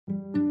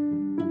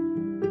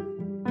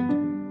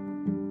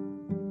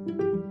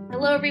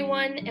Hello,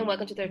 everyone, and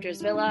welcome to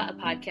Thrifter's Villa,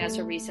 a podcast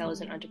for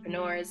resellers and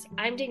entrepreneurs.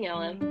 I'm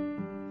Daniela.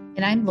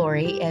 And I'm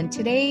Lori, and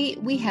today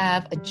we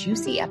have a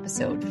juicy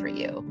episode for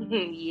you.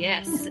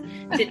 Yes.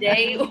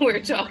 Today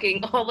we're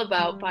talking all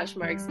about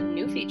Poshmark's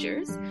new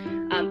features,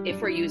 if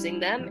we're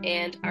using them,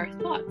 and our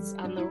thoughts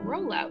on the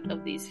rollout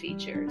of these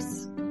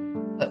features.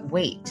 But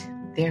wait,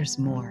 there's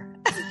more.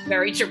 This is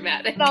very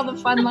dramatic. All the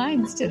fun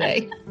lines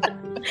today.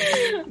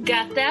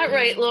 Got that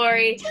right,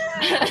 Lori.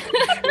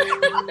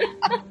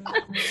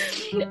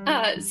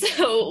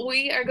 So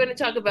we are going to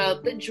talk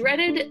about the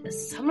dreaded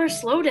summer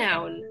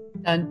slowdown.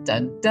 Dun,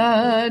 dun,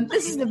 dun.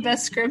 This is the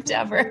best script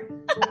ever.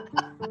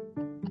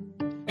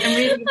 I'm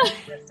reading it for the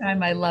first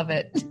time. I love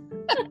it.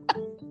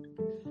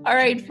 All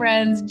right,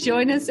 friends,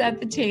 join us at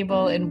the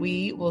table and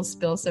we will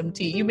spill some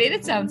tea. You made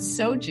it sound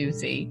so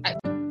juicy.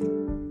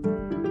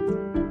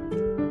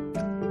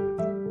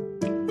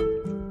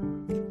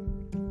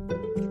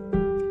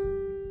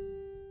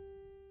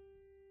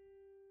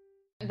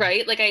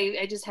 Right? Like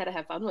I just had to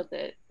have fun with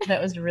it.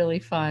 That was really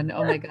fun.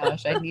 Oh my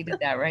gosh, I needed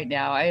that right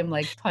now. I am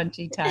like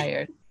punchy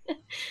tired.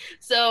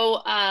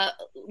 So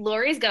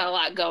Lori's got a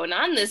lot going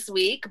on this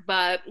week,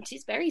 but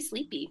she's very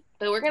sleepy.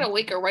 But we're going to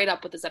wake her right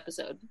up with this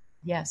episode.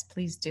 Yes,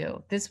 please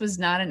do. This was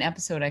not an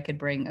episode I could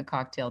bring a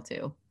cocktail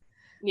to.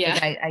 Yeah.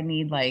 Like I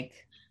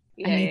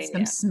need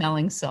some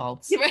smelling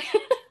salts. Right.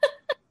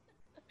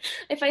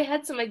 If I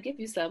had some, I'd give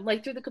you some,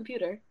 like through the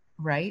computer.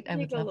 Right? I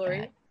would love Lori.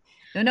 that.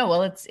 No.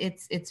 Well,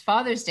 it's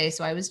Father's Day,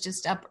 so I was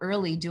just up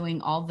early doing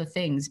all the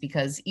things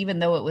because even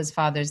though it was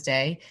Father's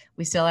Day,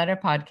 we still had our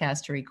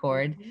podcast to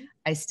record. Mm-hmm.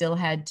 I still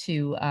had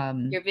to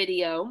your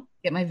video,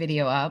 get my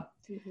video up,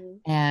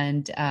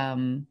 and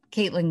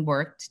Caitlin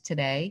worked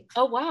today.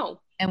 Oh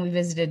wow! And we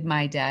visited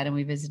my dad, and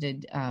we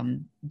visited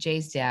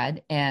Jay's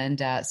dad,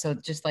 and so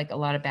just like a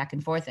lot of back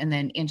and forth. And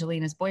then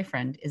Angelina's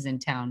boyfriend is in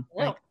town,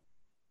 like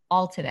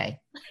all today.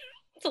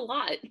 It's a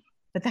lot.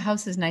 But the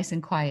house is nice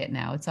and quiet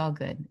now. It's all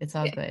good. It's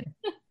all good.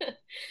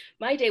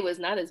 My day was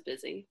not as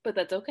busy, but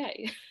that's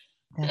okay.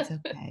 That's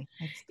okay.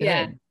 That's good.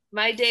 Yeah,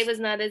 my day was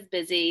not as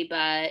busy,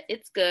 but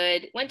it's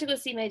good. Went to go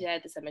see my dad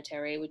at the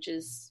cemetery, which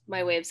is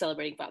my way of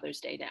celebrating Father's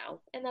Day now.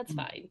 And that's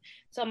fine.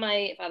 Saw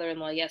my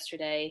father-in-law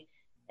yesterday.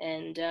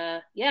 And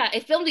I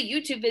filmed a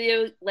YouTube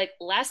video like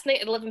last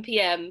night at 11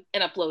 p.m.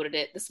 and uploaded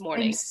it this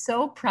morning. I'm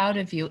so proud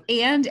of you.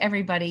 And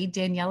everybody,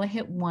 Daniela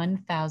hit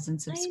 1,000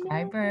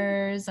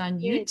 subscribers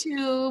on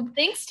YouTube.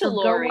 Thanks to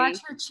Lori. Go watch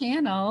her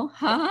channel.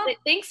 Huh?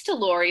 Thanks to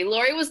Lori.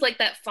 Lori was like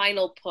that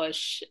final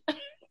push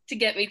to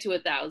get me to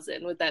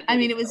 1,000 with that video. I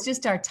mean, it was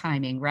just our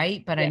timing,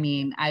 right? But yeah. I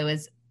mean,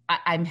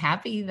 I'm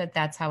happy that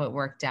that's how it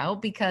worked out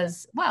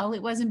because, well,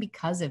 it wasn't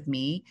because of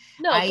me.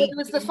 No, but it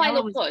was the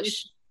final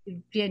push.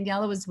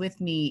 Daniela was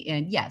with me,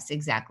 and yes,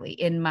 exactly,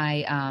 in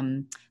my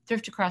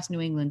Thrift Across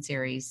New England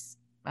series,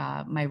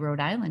 my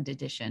Rhode Island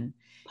edition.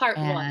 Part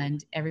 1.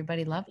 And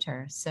everybody loved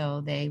her.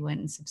 So they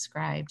went and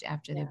subscribed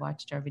after they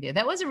watched our video.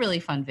 That was a really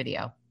fun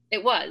video.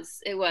 It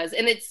was.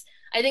 And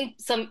I think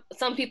some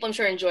people I'm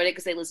sure enjoyed it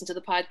because they listened to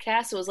the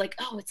podcast. So it was like,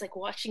 oh, it's like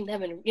watching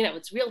them and,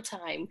 it's real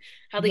time,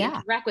 how they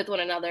interact with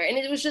one another. And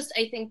it was just,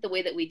 I think the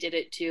way that we did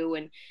it too.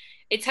 And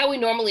it's how we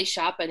normally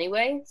shop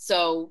anyway.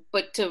 So,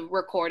 but to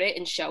record it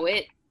and show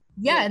it.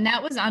 Yeah, and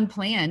that was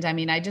unplanned. I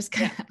mean, I just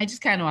kind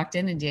of walked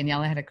in and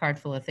Daniela had a cart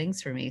full of things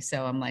for me.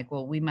 So I'm like,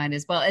 well, we might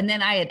as well. And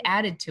then I had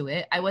added to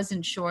it. I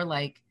wasn't sure,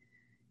 like,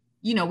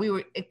 we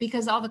were,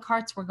 because all the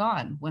carts were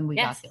gone when we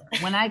got there.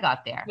 When I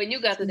got there. When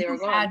you got there, they were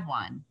gone. Had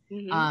one.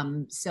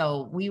 Mm-hmm.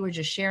 So we were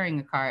just sharing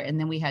a cart and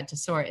then we had to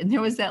sort. And there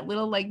was that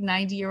little like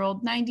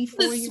 94-year-old.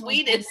 The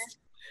sweetest.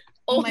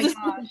 Oh my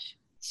gosh.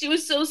 She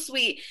was so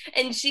sweet.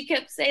 And she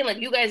kept saying,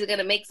 like, you guys are going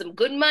to make some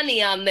good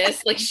money on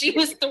this. Like, she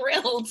was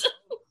thrilled.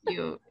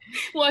 Cute.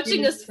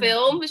 Watching us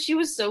film. She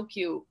was so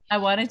cute. I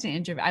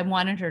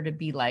wanted her to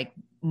be like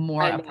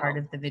more a part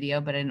of the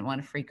video, but I didn't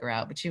want to freak her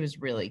out. But she was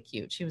really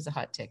cute. She was a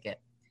hot ticket.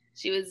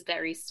 She was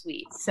very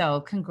sweet. So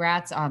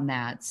congrats on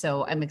that.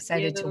 So I'm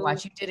excited to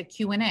watch. You did a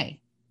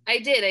Q&A. I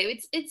did.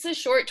 It's a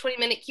short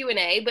 20-minute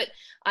Q&A, but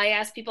I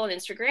asked people on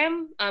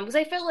Instagram because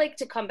I felt like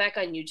to come back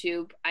on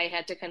YouTube, I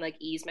had to kind of like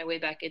ease my way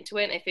back into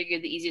it. And I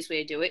figured the easiest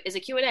way to do it is a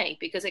Q&A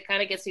because it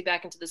kind of gets me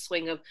back into the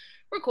swing of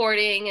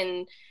recording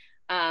and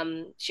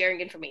sharing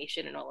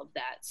information and all of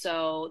that.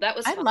 So that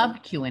was fun. I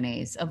love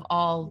Q&As of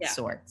all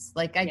sorts.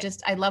 Like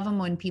I love them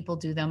when people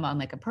do them on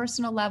like a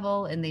personal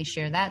level and they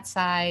share that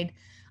side.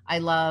 I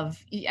love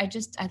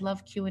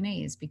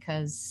Q&As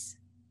because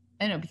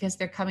I don't know, because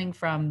they're coming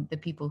from the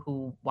people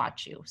who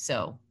watch you.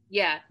 So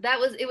yeah,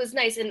 it was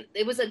nice. And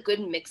it was a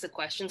good mix of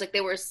questions. Like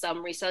there were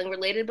some reselling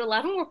related, but a lot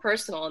of them were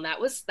personal. And that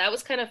was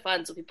kind of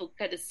fun. So people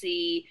got to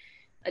see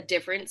a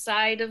different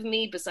side of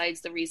me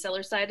besides the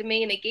reseller side of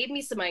me. And it gave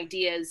me some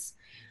ideas.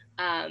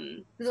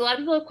 Because a lot of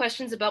people have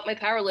questions about my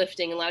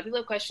powerlifting. And a lot of people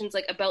have questions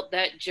like about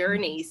that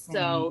journey.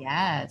 So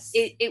yes,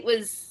 it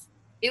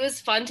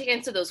was fun to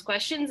answer those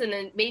questions. And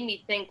then made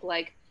me think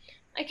like,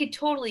 I could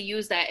totally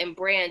use that and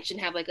branch and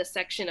have like a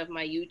section of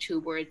my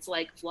YouTube where it's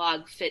like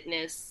vlog,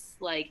 fitness,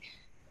 like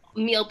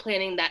meal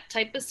planning, that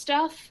type of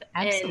stuff,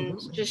 and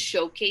Absolutely. just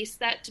showcase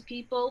that to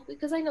people,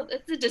 because I know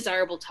it's a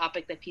desirable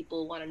topic that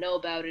people want to know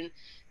about. And,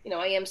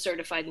 I am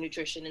certified in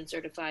nutrition and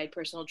certified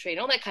personal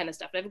trainer, all that kind of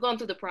stuff. And I've gone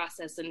through the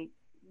process and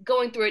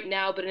going through it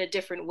now, but in a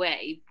different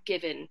way,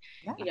 given,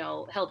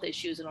 Yeah. Health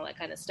issues and all that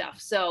kind of stuff.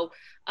 So,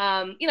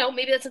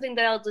 maybe that's something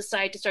that I'll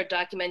decide to start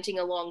documenting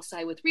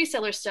alongside with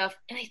reseller stuff.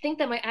 And I think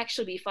that might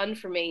actually be fun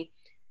for me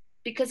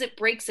because it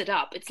breaks it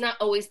up. It's not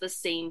always the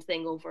same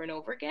thing over and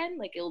over again.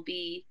 Like, it'll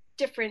be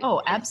different. Oh,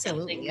 Something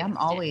absolutely. I'm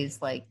mixed in.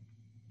 always like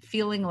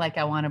feeling like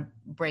I want to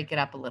break it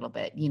up a little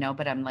bit,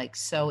 but I'm like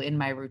so in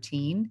my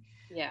routine.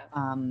 Yeah.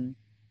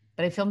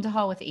 But I filmed a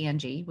haul with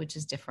Angie, which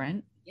is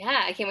different.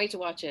 Yeah, I can't wait to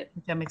watch it.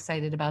 Which I'm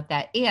excited about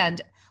that.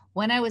 And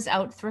when I was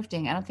out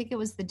thrifting, I don't think it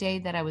was the day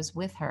that I was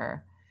with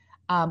her,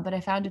 but I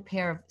found a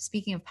pair of,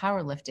 speaking of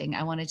powerlifting,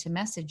 I wanted to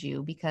message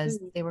you because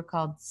they were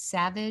called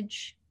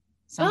Savage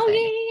something.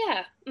 Oh,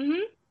 yeah.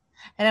 Mm-hmm.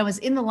 And I was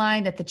in the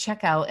line at the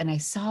checkout and I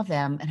saw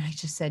them and I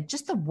just said,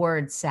 just the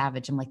word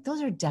Savage. I'm like,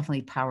 those are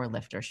definitely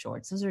powerlifter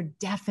shorts. Those are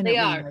definitely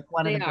like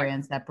one of the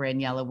brands that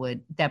Braniella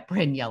would,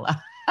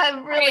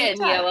 I'm really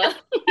Braniella.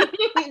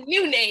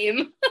 New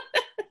name.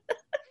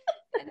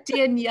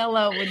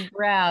 Daniela would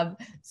grab.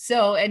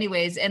 So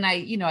anyways, and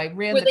I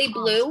ran. Were they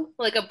blue?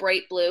 Like a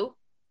bright blue?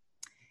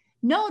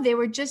 No, they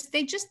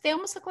they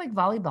almost look like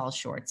volleyball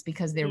shorts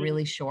because they're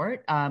really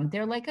short.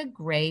 They're like a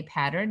gray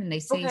pattern and they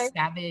say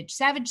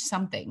Savage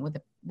something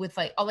with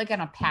like, like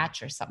on a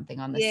patch or something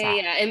on the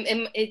side. Yeah.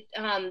 And it,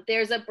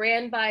 there's a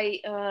brand by,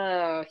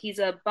 he's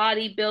a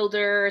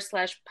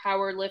bodybuilder /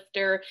 power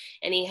lifter,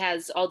 and he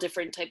has all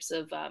different types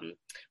of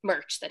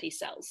merch that he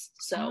sells.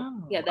 So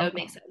that would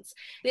make sense.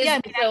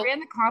 I ran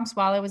the comps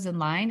while I was in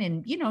line,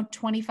 and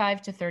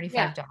 $25 to $35.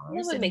 That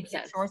would make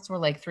sense. Shorts were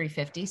like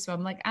 $3.50, so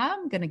I'm like,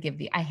 I'm gonna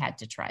I had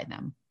to try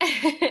them.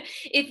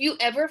 If you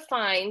ever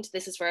find,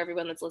 this is for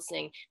everyone that's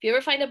listening, if you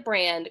ever find a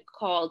brand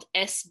called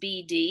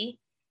SBD,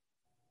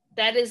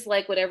 that is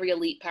like what every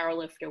elite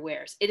powerlifter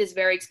wears. It is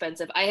very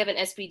expensive. I have an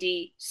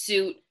SBD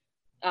suit,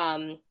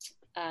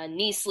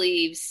 knee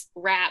sleeves,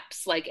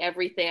 wraps, like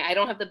everything. I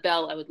don't have the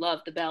belt. I would love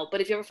the belt. But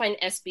if you ever find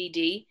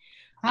SBD,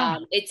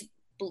 it's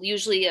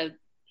usually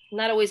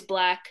not always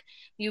black.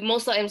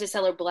 Most of the items they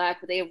sell are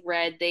black, but they have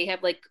red. They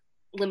have like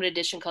limited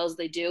edition colors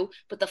they do.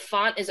 But the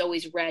font is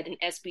always red, and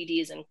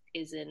SBD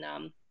is in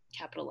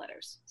capital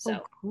letters.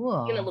 So cool.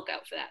 You're going to look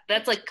out for that.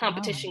 That's like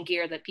competition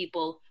gear that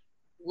people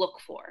look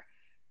for.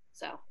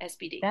 So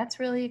SBD.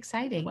 That's really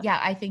exciting. Yeah,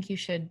 I think you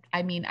should.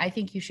 I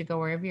think you should go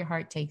wherever your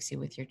heart takes you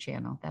with your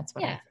channel. That's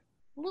what I think.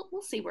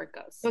 We'll see where it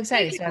goes. So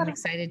excited. So I'm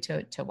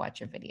excited to watch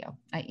your video.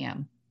 I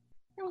am.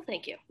 Well,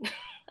 thank you.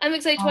 I'm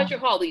excited to watch your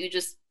haul that you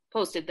just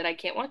posted that I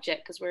can't watch yet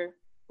because we're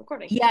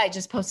recording. Yeah, I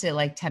just posted it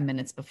like 10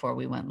 minutes before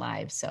we went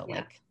live. So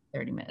like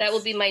 30 minutes. That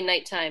will be my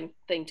nighttime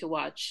thing to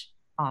watch.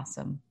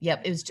 Awesome.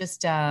 Yep. It was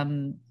just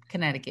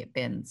Connecticut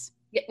bins.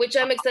 Yeah, which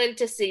I'm excited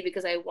to see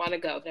because I want to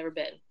go. I've never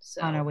been.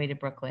 So on our way to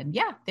Brooklyn.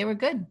 Yeah, they were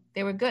good.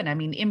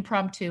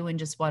 Impromptu in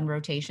just one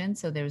rotation.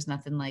 So there was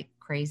nothing like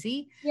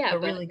crazy. Yeah.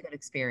 But really good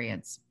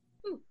experience.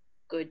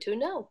 Good to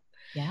know.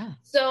 Yeah.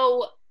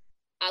 So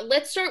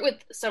let's start with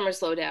summer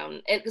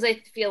slowdown. Because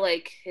I feel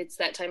like it's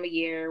that time of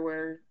year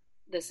where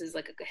this is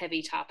like a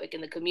heavy topic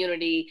in the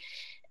community.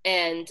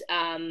 And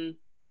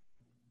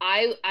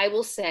I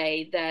will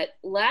say that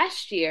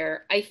last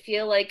year, I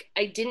feel like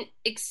I didn't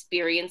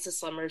experience a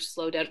summer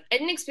slowdown. I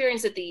didn't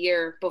experience it the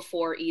year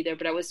before either,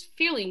 but I was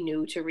fairly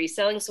new to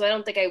reselling. So I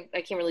don't think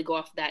I can really go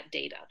off that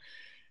data.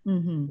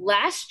 Mm-hmm.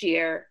 Last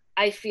year,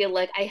 I feel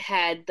like I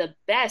had the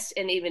best,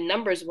 and even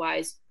numbers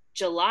wise,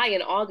 July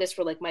and August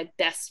were like my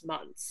best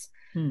months.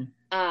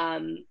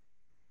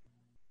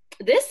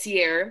 This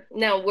year,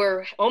 now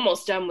we're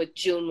almost done with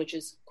June, which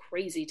is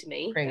crazy to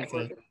me.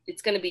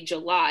 It's going to be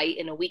July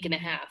in a week and a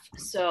half.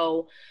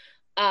 So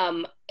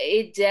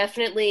it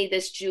definitely,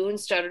 this June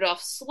started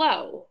off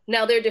slow.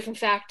 Now there are different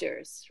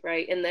factors,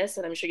 right, in this,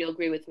 and I'm sure you'll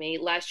agree with me.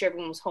 Last year,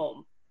 everyone was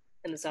home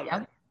in the summer.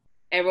 Yep.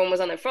 Everyone was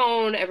on their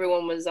phone.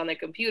 Everyone was on their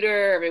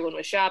computer. Everyone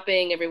was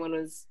shopping. Everyone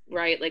was,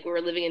 right, like we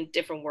were living in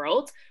different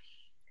worlds.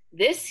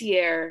 This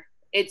year,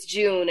 it's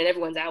June and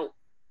everyone's out.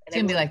 It's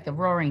going to be like the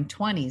roaring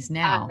 20s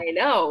now. I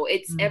know.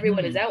 It's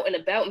everyone is out and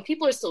about and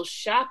people are still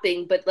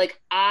shopping, but like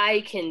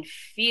I can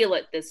feel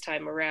it this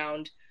time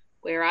around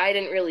where I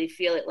didn't really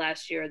feel it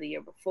last year or the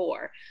year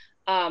before.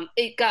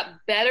 It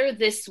got better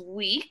this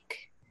week,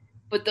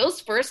 but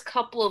those first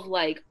couple of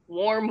like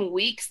warm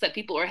weeks that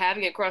people were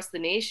having across the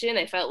nation,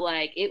 I felt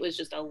like it was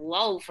just a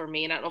lull for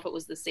me. And I don't know if it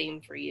was the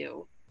same for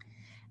you.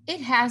 It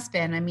has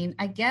been. I mean,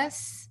 I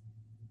guess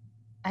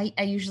I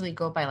usually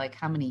go by like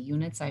how many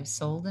units I've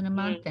sold in a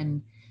month.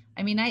 And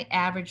I mean, I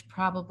average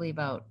probably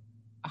about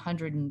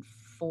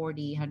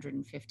 140,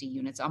 150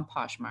 units on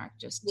Poshmark,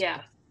 just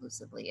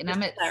exclusively. And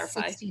I'm at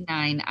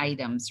 69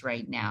 items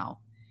right now.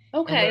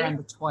 Okay. And we're on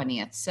the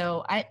 20th.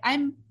 So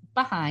I'm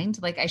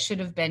behind. Like I should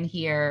have been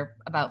here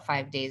about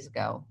 5 days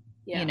ago.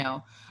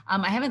 Yeah.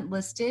 I haven't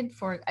listed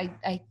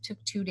I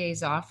took 2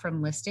 days off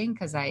from listing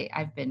because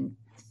I've been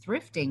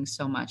thrifting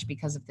so much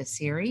because of the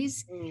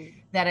series Mm.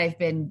 that I've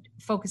been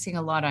focusing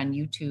a lot on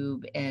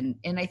YouTube, and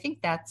I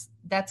think that's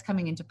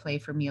coming into play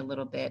for me a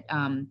little bit.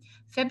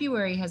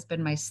 February has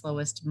been my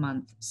slowest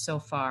month so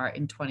far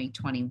in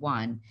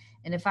 2021,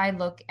 and if I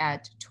look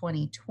at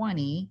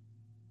 2020,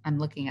 I'm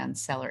looking on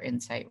Seller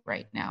Insight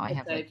right now. I That's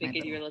have what I like my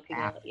figured you were little looking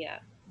app. at. Yeah.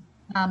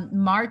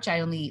 March, I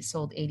only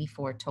sold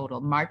 84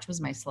 total. March was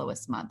my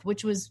slowest month,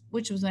 which was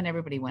when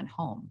everybody went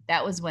home.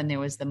 That was when there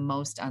was the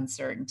most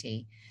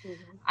uncertainty.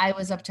 Mm-hmm. I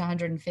was up to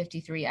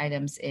 153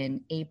 items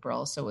in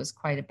April, so it was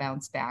quite a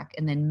bounce back.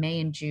 And then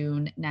May and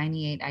June,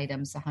 98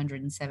 items,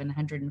 107,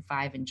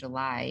 105 in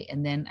July,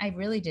 and then I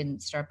really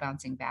didn't start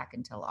bouncing back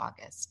until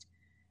August.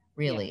 Yeah.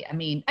 Really, I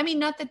mean,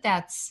 not that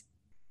that's.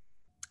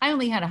 I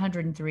only had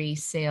 103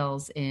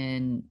 sales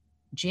in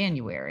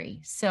January,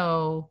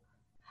 so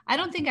I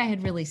don't think I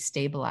had really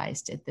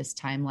stabilized at this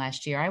time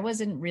last year. I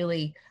wasn't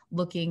really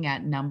looking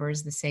at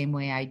numbers the same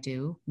way I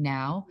do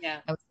now. Yeah.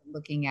 I was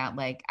looking at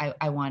like,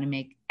 I want to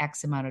make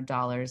X amount of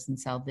dollars and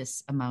sell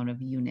this amount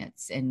of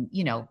units and,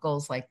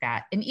 goals like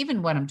that. And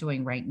even what I'm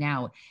doing right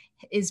now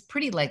is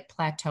pretty like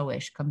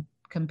plateauish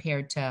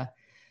compared to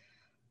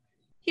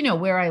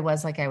where I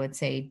was, like I would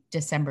say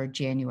December,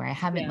 January. I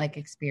haven't Yeah. like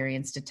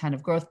experienced a ton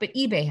of grogrowth, but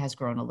eBay has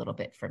grown a little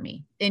bit for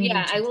me and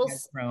Yeah, YouTube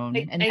has grown.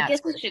 And I that's guess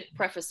I great. should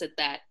preface it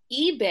that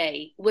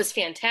eBay was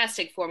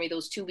fantastic for me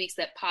those 2 weeks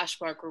that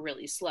Poshmark were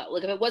really slow.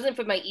 Like if it wasn't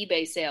for my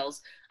eBay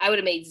sales, I would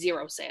have made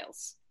zero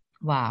sales.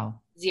 Wow.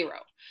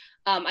 Zero.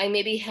 I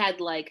maybe had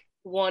like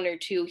one or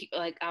two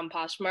like on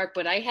Poshmark,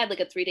 but I had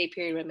like a 3-day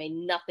period where I made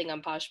nothing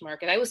on Poshmark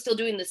and I was still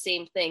doing the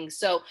same thing.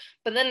 So,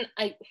 but then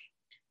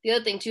the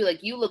other thing too,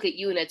 like you look at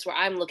units where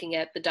I'm looking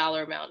at the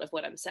dollar amount of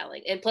what I'm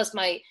selling. And plus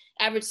my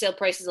average sale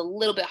price is a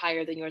little bit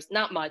higher than yours,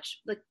 not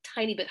much, like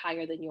tiny bit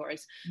higher than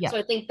yours. Yep. So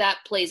I think that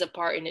plays a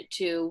part in it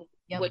too.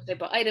 Yep. What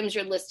type of items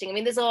you're listing. I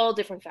mean, there's all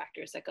different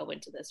factors that go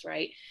into this,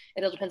 right?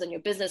 It all depends on your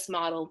business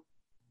model.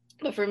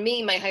 But for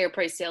me, my higher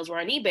price sales were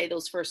on eBay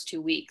those first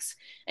 2 weeks.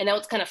 And now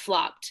it's kind of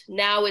flopped.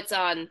 Now it's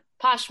on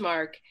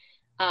Poshmark.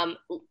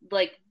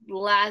 Like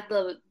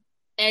the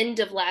end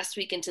of last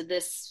week into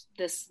this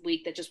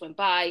week that just went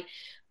by,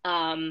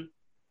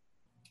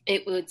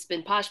 it's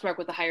been Poshmark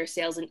with the higher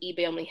sales and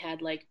eBay only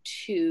had like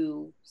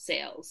 2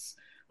 sales.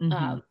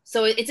 Mm-hmm.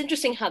 So it's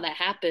interesting how that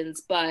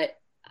happens, but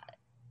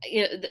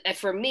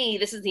for me,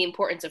 this is the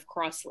importance of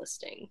cross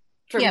listing.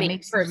 It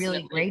makes me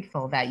really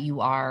grateful that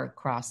you are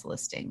cross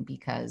listing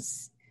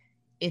because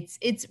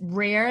it's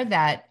rare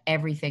that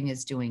everything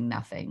is doing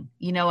nothing.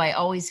 I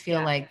always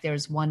feel like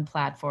there's one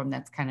platform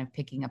that's kind of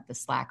picking up the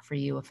slack for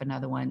you if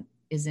another one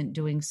isn't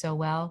doing so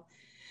well.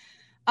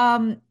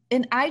 And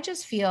I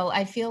feel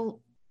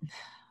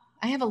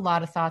I have a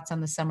lot of thoughts on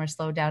the summer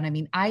slowdown. I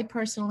mean, I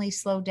personally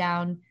slow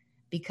down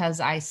because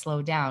I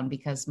slow down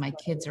because my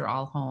kids are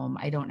all home.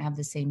 I don't have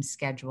the same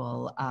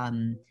schedule.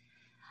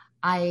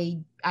 I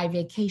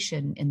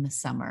vacation in the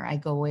summer. I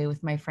go away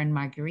with my friend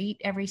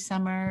Marguerite every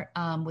summer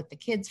with the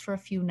kids for a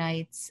few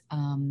nights.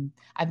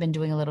 I've been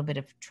doing a little bit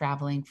of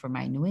traveling for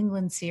my New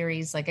England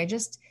series. Like I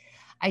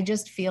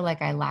just feel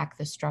like I lack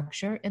the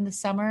structure in the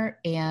summer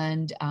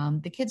and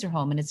the kids are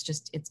home and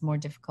it's more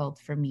difficult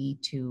for me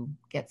to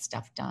get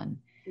stuff done.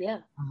 Yeah,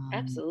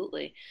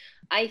 absolutely.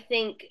 I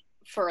think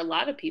for a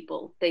lot of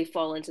people, they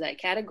fall into that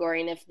category.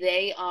 And if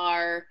they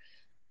are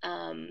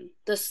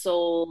the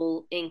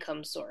sole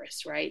income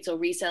source, right? So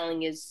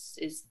reselling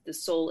is the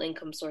sole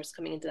income source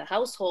coming into the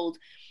household.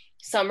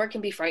 Summer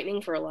can be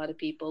frightening for a lot of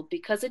people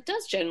because it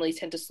does generally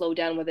tend to slow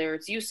down, whether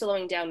it's you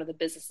slowing down or the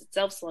business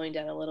itself slowing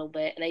down a little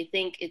bit. And I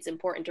think it's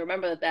important to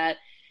remember that,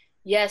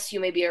 yes, you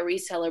may be a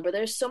reseller, but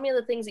there's so many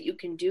other things that you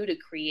can do to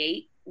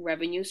create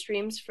revenue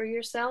streams for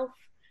yourself.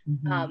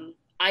 Mm-hmm.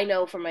 I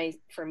know for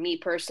me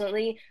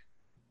personally,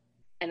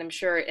 and I'm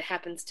sure it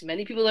happens to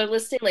many people that are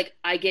listening, like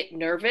I get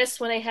nervous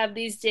when I have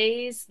these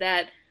days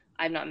that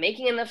I'm not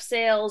making enough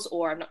sales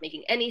or I'm not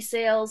making any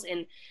sales.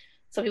 And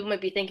some people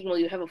might be thinking, well,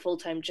 you have a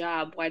full-time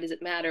job. Why does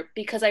it matter?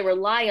 Because I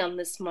rely on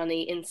this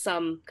money in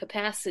some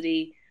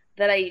capacity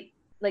that I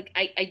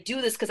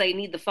do this because I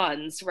need the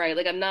funds, right?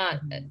 Like I'm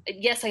not,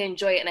 yes, I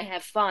enjoy it and I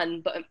have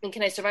fun, but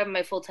can I survive on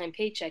my full-time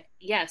paycheck?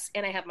 Yes.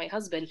 And I have my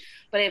husband,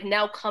 but I have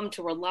now come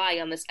to rely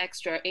on this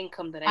extra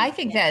income that I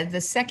think that the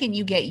second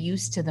you get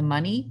used to the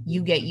money,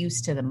 you get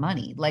used to the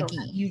money. Like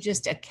you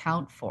just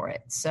account for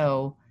it.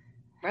 So,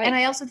 right. And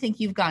I also think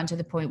you've gotten to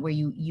the point where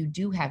you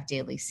do have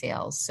daily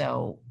sales.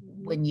 So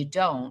when you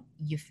don't,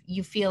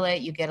 you feel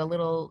it, you get a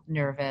little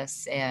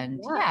nervous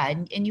and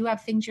and you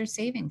have things you're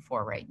saving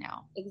for right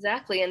now.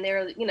 Exactly. And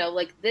they're,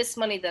 like this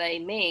money that I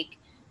make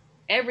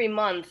every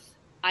month,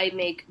 I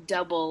make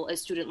double a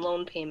student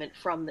loan payment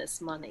from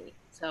this money.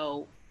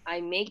 So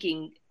I'm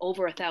making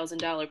over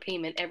 $1,000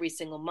 payment every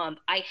single month.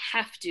 I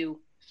have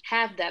to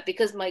have that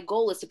because my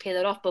goal is to pay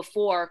that off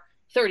before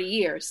 30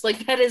 years.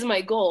 Like that is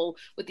my goal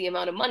with the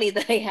amount of money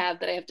that I have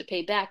to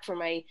pay back for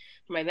my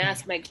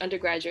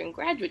undergraduate and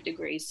graduate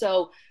degree.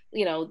 So,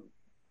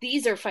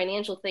 these are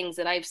financial things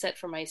that I've set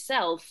for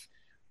myself.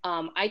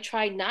 I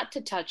try not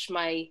to touch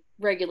my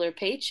regular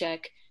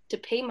paycheck to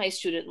pay my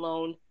student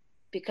loan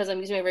because I'm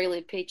using my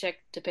regular paycheck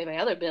to pay my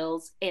other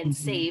bills and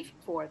save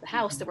for the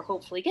house that we're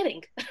hopefully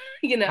getting,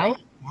 you know?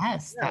 Oh,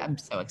 yes. I'm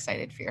so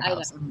excited for your I know.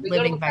 house. I'm We go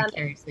to living look on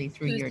vicariously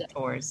through your Tuesday.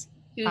 tours.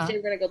 Tuesday,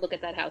 we're going to go look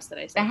at that house that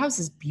I That said. house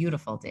is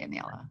beautiful,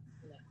 Daniela.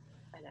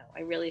 I know. I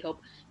really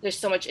hope. There's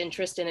so much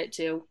interest in it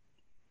too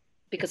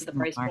because of the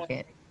price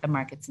point. The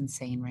market's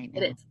insane right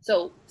now. It is.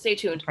 So stay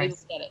tuned. Maybe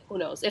we'll get it. Who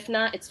knows? If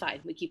not, it's fine.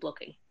 We keep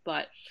looking.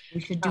 But we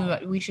should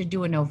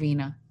do a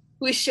novena.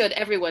 We should.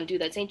 Everyone do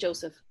that. St.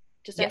 Joseph.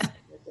 Just ask.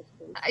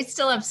 I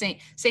still have St.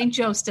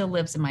 Joe still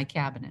lives in my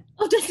cabinet.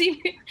 Oh, does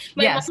he?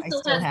 Yes, I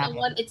still have the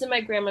one. It's in my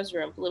grandma's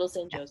room, little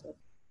St. Joseph.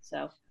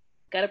 So,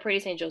 gotta pray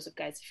to St. Joseph,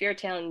 guys. If you're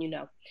Italian, you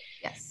know.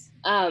 Yes.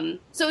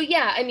 So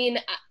yeah, I mean,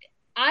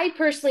 I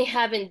personally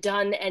haven't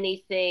done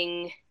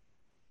anything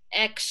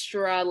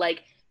extra,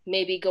 like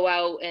maybe go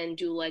out and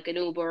do like an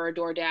Uber or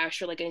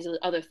DoorDash or like any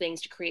other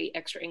things to create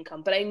extra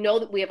income. But I know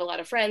that we have a lot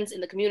of friends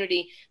in the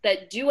community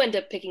that do end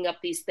up picking up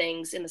these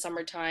things in the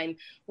summertime,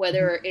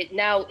 whether it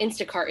now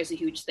Instacart is a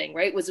huge thing,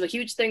 right? It was a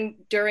huge thing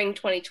during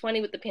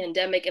 2020 with the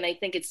pandemic. And I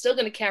think it's still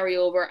going to carry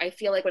over. I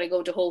feel like when I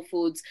go to Whole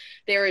Foods,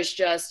 there is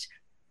just,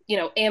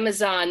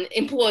 Amazon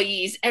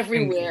employees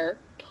everywhere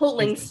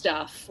pulling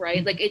stuff,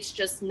 right? Like it's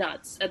just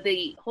nuts.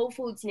 The Whole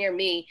Foods near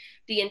me,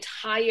 the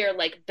entire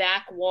like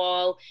back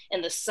wall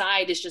and the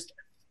side is just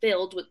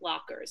filled with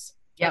lockers.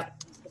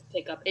 Yep.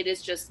 Pick up. It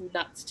is just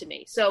nuts to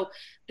me. So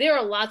there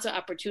are lots of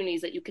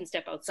opportunities that you can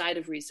step outside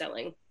of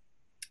reselling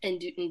and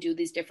do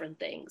these different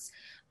things.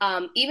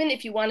 Even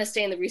if you want to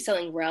stay in the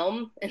reselling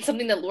realm, and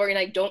something that Lori and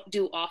I don't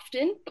do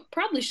often, but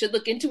probably should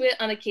look into it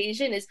on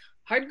occasion, is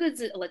hard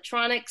goods,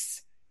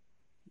 electronics,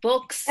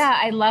 books. Yeah,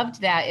 I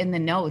loved that in the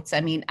notes.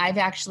 I mean, I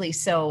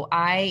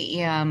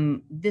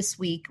am this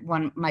week,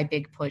 my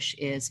big push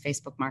is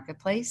Facebook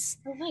Marketplace.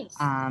 Oh, nice.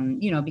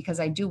 Because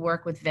I do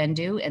work with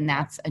Vendoo, and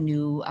that's a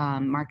new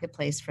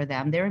marketplace for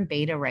them. They're in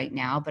beta right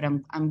now, but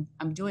I'm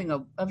doing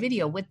a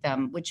video with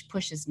them, which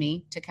pushes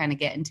me to kind of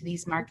get into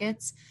these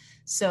markets.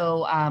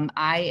 So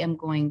I am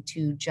going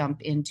to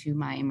jump into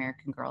my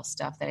American Girl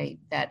stuff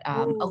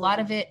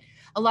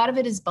a lot of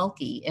it is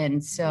bulky.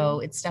 And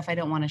so it's stuff I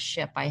don't want to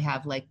ship. I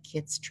have like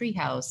Kit's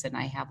Treehouse, and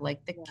I have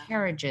like the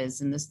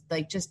carriages and this,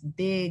 like just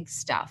big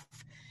stuff.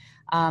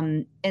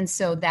 And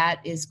so that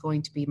is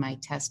going to be my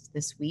test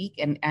this week.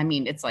 And I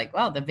mean, it's like,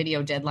 well, the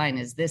video deadline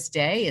is this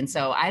day. And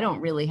so I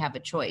don't really have a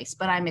choice,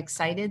 but I'm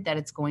excited that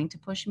it's going to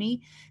push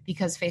me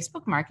because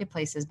Facebook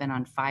Marketplace has been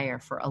on fire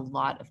for a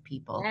lot of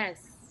people. Yes.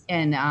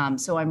 And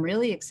so I'm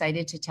really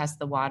excited to test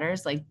the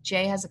waters. Like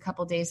Jay has a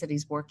couple days that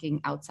he's working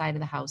outside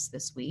of the house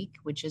this week,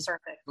 which is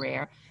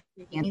rare.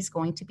 And he's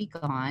going to be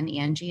gone.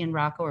 Angie and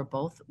Rocco are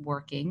both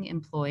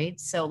employed.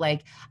 So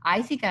like,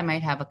 I think I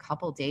might have a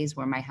couple days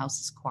where my house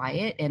is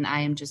quiet and I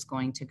am just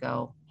going to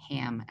go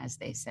ham, as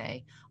they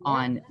say,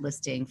 on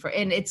listing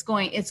and it's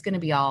going to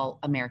be all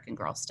American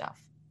Girl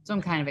stuff. So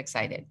I'm kind of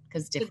excited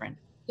because it's different.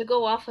 To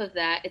go off of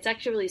that, it's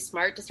actually really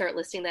smart to start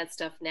listing that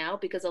stuff now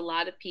because a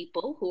lot of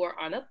people who are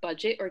on a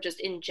budget or just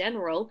in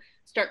general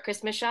start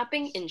Christmas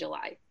shopping in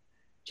July.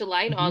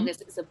 July and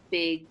August is a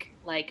big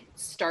like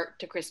start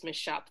to Christmas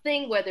shop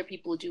thing, whether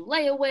people do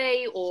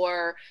layaway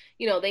or,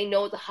 they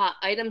know the hot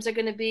items are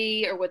going to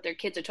be or what their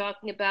kids are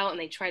talking about and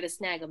they try to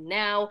snag them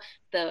now.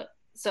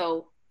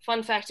 So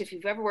fun fact, if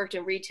you've ever worked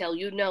in retail,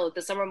 that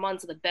the summer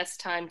months are the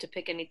best time to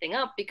pick anything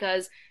up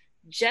because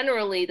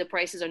generally the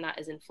prices are not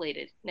as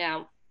inflated.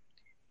 Now,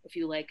 if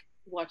you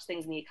watch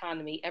things in the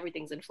economy,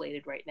 everything's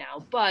inflated right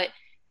now. But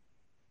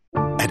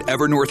at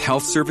Evernorth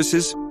Health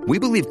Services, we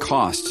believe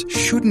costs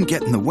shouldn't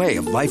get in the way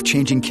of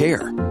life-changing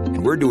care.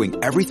 And we're doing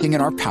everything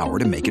in our power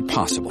to make it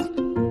possible.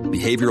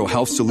 Behavioral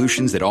health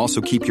solutions that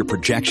also keep your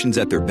projections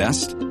at their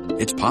best?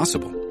 It's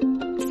possible.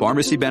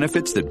 Pharmacy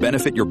benefits that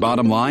benefit your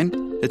bottom line?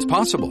 It's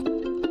possible.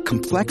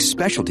 Complex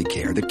specialty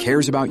care that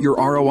cares about your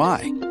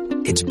ROI?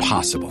 It's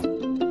possible.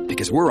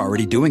 Because we're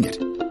already doing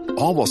it.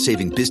 All while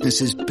saving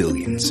businesses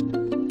billions.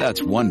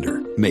 That's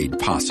Wonder made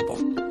possible.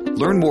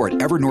 Learn more at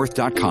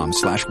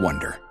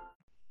evernorth.com/wonder.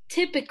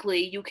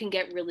 Typically, you can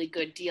get really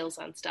good deals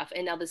on stuff.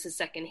 And now this is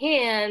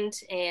secondhand,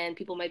 and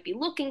people might be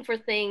looking for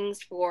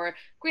things for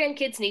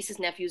grandkids, nieces,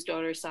 nephews,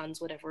 daughters, sons,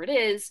 whatever it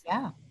is.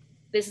 Yeah.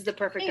 This is the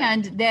perfect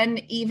And then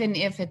even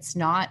if it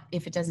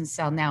doesn't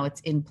sell now,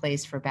 it's in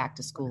place for back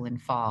to school in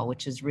fall,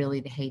 which is really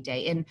the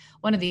heyday. And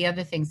one of the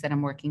other things that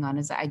I'm working on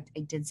is I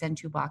did send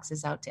 2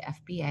 boxes out to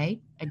FBA.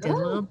 I did a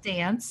little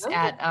dance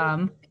at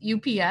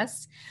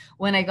UPS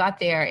when I got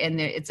there,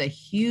 and it's a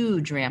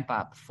huge ramp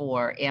up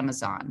for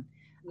Amazon.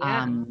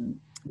 Yeah.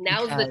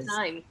 Now's the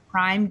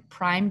time.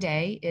 Prime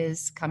Day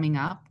is coming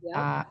up.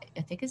 I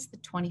think it's the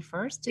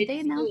 21st. Did they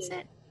announce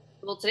it?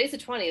 Well, today's the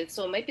 20th,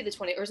 so it might be the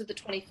 20th, or is it the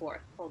 24th?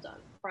 Hold on.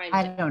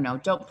 I don't know.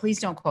 Please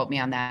don't quote me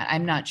on that.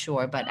 I'm not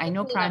sure, but I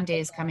know Prime Day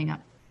is coming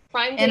up.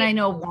 Prime Day, and I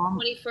know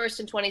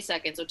 21st and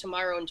 22nd, so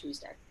tomorrow and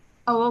Tuesday.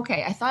 Oh,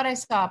 okay. I thought I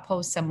saw a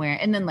post somewhere,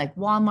 and then like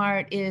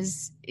Walmart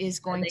is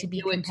going to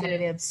be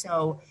competitive.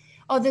 So,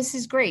 Oh, this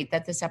is great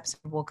that this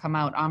episode will come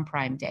out on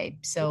Prime Day.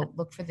 So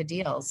look for the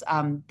deals.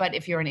 But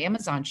if you're an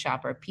Amazon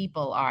shopper,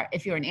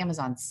 if you're an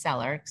Amazon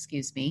seller,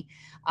 excuse me,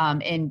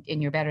 and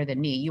you're better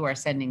than me, you are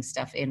sending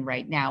stuff in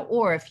right now.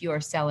 Or if you are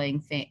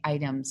selling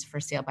items for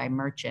sale by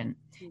merchant,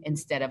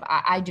 instead of,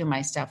 I do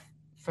my stuff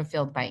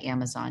fulfilled by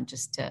Amazon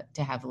just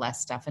to have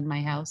less stuff in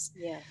my house.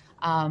 Yeah.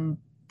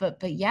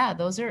 But yeah,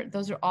 those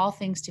are all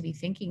things to be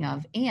thinking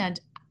of. And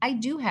I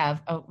do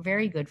have a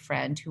very good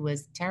friend who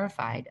was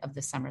terrified of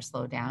the summer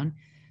slowdown,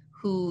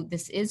 who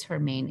this is her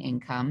main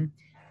income.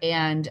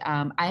 And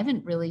I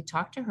haven't really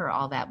talked to her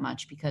all that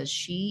much because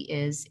she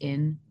is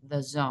in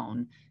the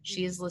zone.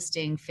 She is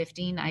listing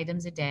 15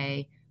 items a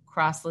day,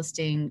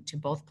 cross-listing to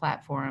both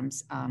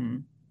platforms,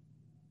 Amazon,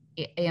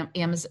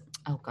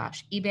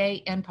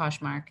 eBay and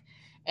Poshmark.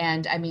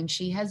 And I mean,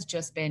 she has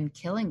just been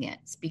killing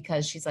it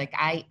because she's like,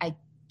 I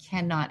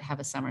cannot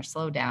have a summer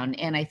slowdown.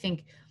 And I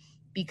think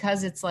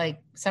because it's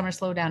like summer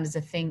slowdown is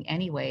a thing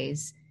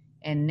anyways,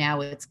 and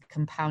now it's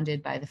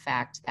compounded by the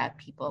fact that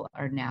people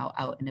are now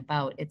out and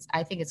about.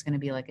 I think it's going to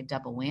be like a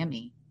double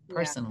whammy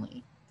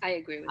personally. Yeah, I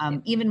agree with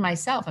you. Even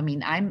myself, I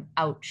mean, I'm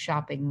out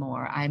shopping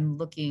more. I'm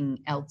looking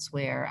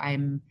elsewhere.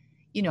 I'm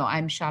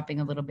shopping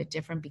a little bit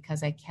different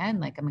because I can.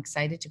 Like, I'm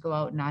excited to go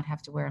out and not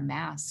have to wear a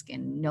mask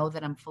and know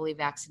that I'm fully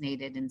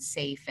vaccinated and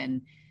safe.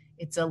 And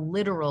it's a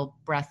literal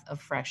breath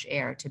of fresh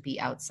air to be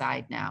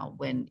outside now,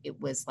 when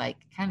it was like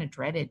kind of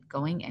dreaded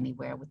going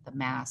anywhere with the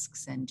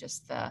masks, and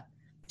just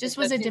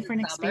was a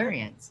different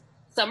experience.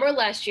 Summer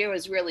last year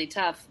was really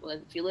tough.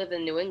 If you live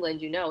in New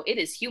England, it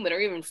is humid, or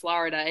even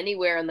Florida,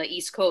 anywhere on the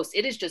East Coast,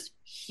 it is just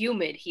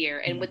humid here.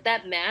 And with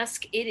that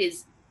mask, it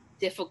is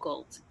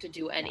difficult to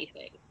do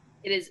anything.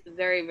 It is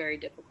very, very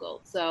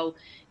difficult. So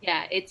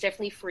yeah, it's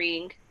definitely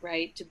freeing,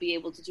 right? To be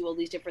able to do all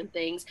these different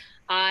things.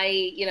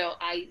 I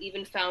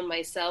even found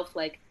myself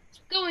like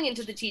going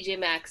into the TJ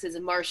Maxx's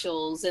and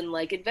Marshalls and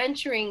like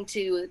adventuring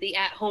to the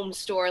at-home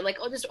store, and like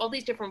just all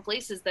these different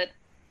places that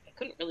I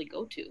couldn't really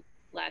go to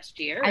last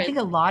year. I think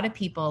a lot of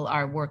people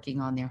are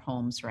working on their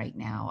homes right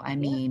now. I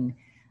mean,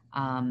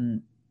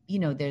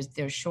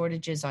 there's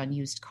shortages on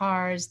used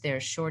cars,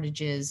 there's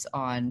shortages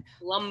on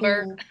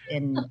lumber,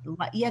 and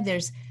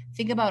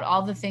think about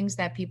all the things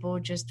that people were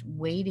just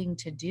waiting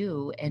to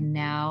do, and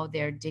now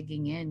they're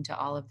digging into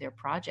all of their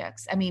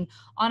projects. I mean,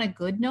 on a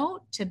good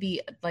note, to be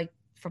like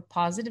for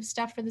positive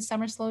stuff for the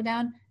summer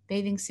slowdown,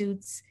 bathing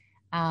suits,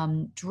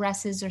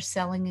 dresses are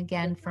selling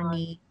again for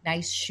me,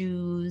 nice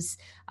shoes.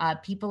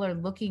 People are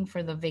looking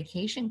for the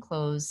vacation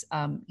clothes,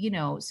 so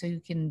you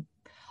can,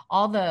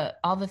 all the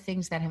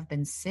things that have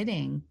been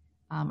sitting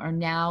are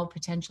now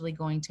potentially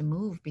going to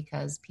move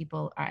because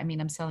people are,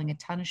 I'm selling a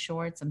ton of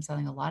shorts. I'm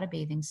selling a lot of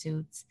bathing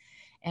suits,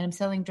 and I'm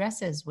selling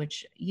dresses,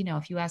 which,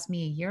 if you asked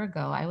me a year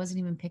ago, I wasn't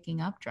even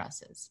picking up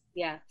dresses.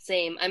 Yeah,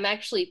 same. I'm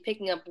actually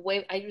picking up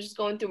I was just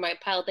going through my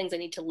pile of things I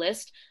need to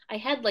list. I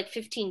had like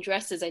 15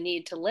 dresses I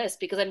needed to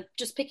list because I'm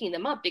just picking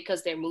them up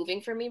because they're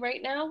moving for me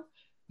right now.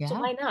 Yeah. So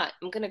why not?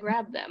 I'm going to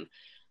grab them.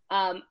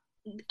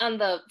 On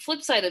the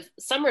flip side of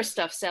summer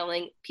stuff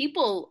selling,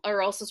 people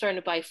are also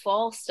starting to buy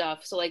fall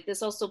stuff. So like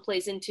this also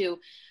plays into,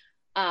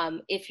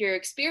 if you're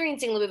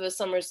experiencing a little bit of a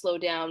summer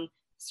slowdown,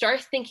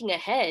 start thinking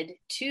ahead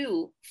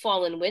to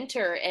fall and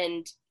winter.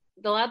 And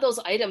a lot of those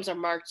items are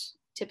marked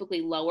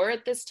typically lower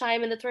at this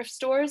time in the thrift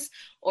stores,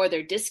 or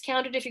they're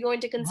discounted if you're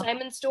going to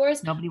consignment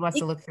stores. Nobody wants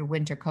to look through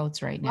winter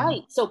coats right now.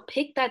 Right. So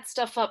pick that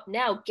stuff up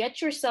now.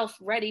 Get yourself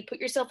ready.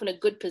 Put yourself in a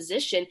good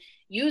position.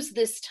 Use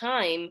this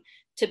time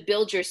to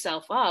build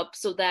yourself up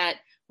so that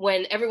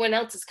when everyone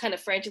else is kind of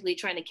frantically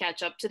trying to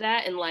catch up to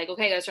that and like,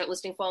 okay, I gotta start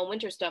listing fall and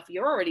winter stuff,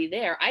 you're already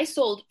there. I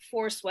sold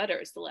 4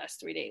 sweaters the last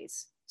 3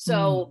 days.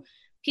 So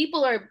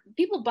people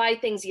buy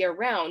things year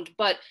round,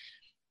 but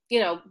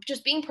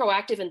just being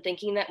proactive and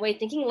thinking that way,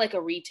 thinking like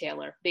a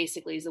retailer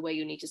basically is the way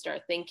you need to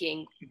start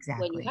thinking.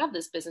 Exactly. When you have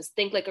this business.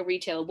 Think like a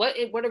retailer.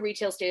 What are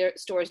retail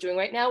stores doing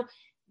right now?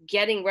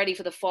 Getting ready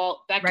for the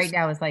fall.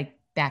 Now is like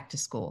back to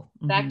school.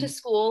 Mm-hmm. Back to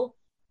school.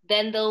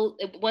 Then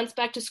once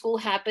back to school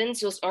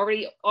happens, you'll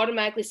already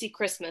automatically see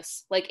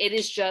Christmas. Like it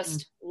is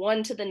just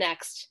one to the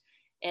next.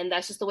 And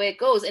that's just the way it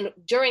goes. And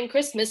during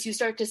Christmas, you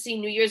start to see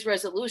New Year's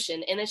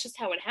resolution, and it's just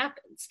how it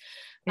happens.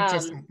 It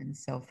just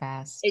happens so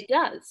fast. It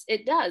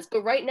does.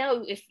 But right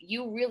now, if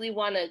you really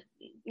want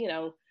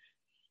to,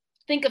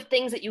 think of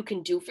things that you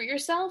can do for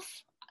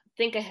yourself,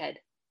 think ahead.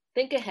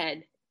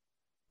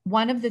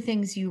 One of the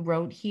things you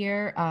wrote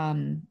here,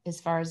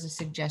 as far as the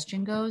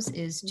suggestion goes,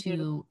 is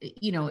to,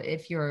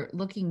 if you're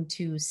looking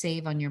to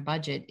save on your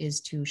budget, is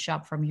to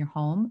shop from your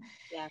home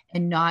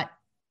and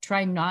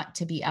try not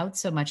to be out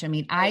so much. I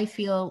mean, right.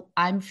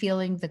 I'm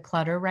feeling the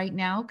clutter right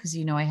now because,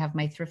 I have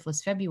my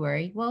Thriftless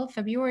February. Well,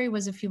 February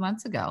was a few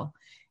months ago.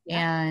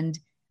 Yeah. And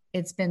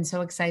It's been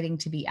so exciting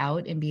to be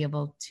out and be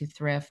able to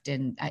thrift.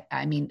 And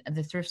I mean,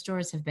 the thrift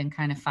stores have been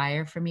kind of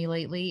fire for me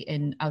lately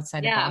and outside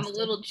of Yeah, I'm a Boston.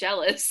 little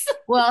jealous.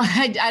 Well,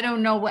 I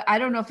don't know I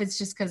don't know if it's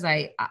just because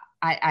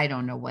I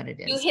don't know what it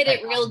You is, hit but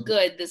it real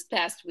good this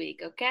past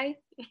week, okay?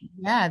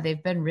 yeah,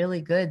 they've been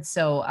really good.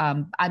 So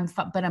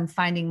but I'm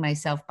finding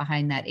myself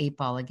behind that 8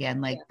 ball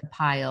again, like Yeah. the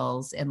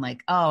piles and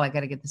like, oh, I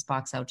got to get this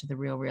box out to the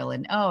Real,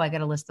 and oh, I got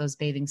to list those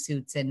bathing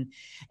suits, and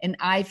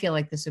I feel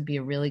like this would be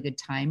a really good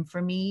time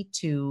for me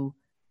to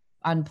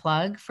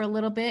unplug for a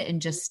little bit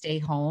and just stay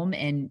home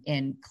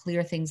and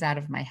clear things out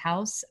of my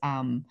house.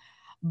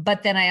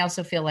 But then I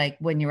also feel like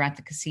when you're at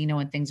the casino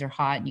and things are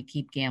hot and you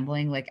keep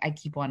gambling, like I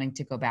keep wanting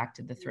to go back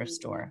to the thrift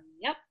store.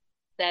 Yep.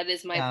 That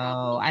is my So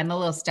problem. I'm a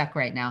little stuck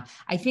right now.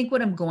 I think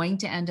what I'm going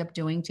to end up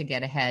doing to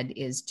get ahead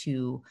is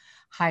to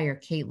hire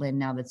Caitlin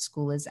now that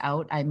school is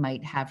out. I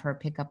might have her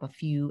pick up a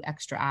few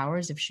extra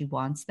hours if she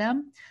wants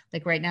them.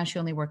 Like right now, she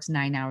only works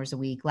 9 hours a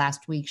week.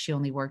 Last week, she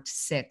only worked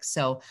 6.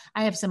 So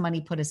I have some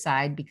money put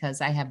aside because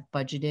I have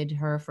budgeted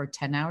her for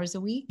 10 hours a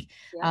week.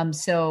 Yep.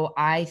 So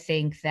I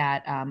think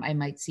that I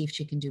might see if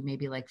she can do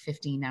maybe like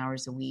 15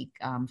 hours a week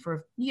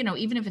for,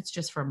 even if it's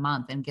just for a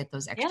month and get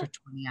those extra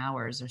 20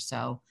 hours or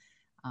so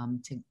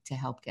to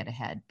help get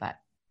ahead. But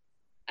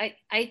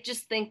I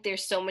just think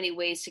there's so many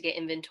ways to get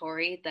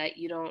inventory that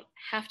you don't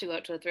have to go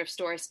out to the thrift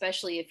store,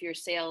 especially if you're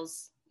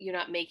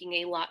not making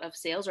a lot of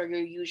sales or your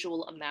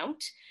usual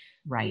amount.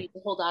 You right. need to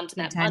hold on to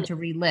Good that time money. to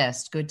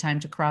relist, good time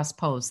to cross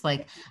post.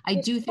 Like I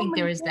There's do so think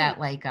there many is things. that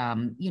like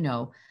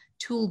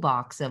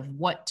toolbox of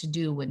what to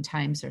do when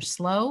times are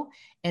slow.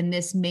 And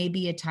this may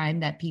be a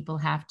time that people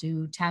have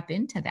to tap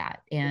into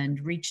that and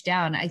reach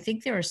down. I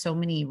think there are so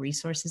many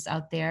resources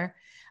out there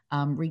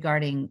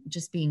regarding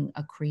just being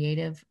a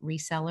creative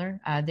reseller.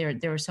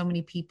 There are so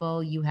many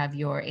people. You have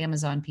your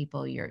Amazon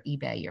people, your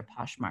eBay, your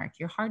Poshmark,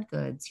 your hard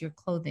goods, your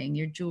clothing,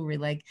 your jewelry.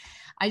 Like,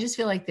 I just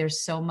feel like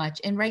there's so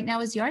much. And right now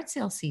is yard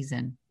sale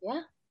season,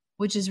 Yeah.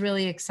 which is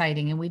really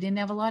exciting. And we didn't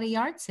have a lot of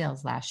yard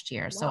sales last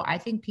year. So No. I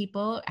think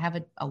people have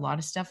a lot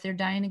of stuff they're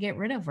dying to get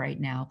rid of right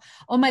now.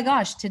 Oh my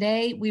gosh,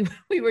 today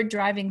we were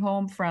driving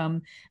home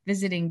from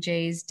visiting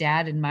Jay's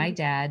dad and my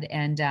dad,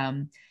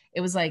 and it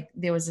was like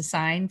there was a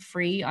sign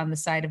free on the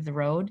side of the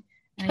road.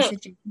 And I said,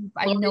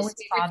 I know Lori's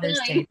it's favorite Father's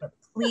time. Day, but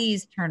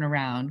please turn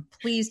around.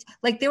 Please.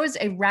 Like there was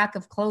a rack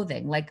of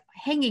clothing, like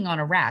hanging on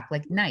a rack,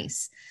 like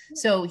nice.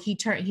 So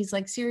he's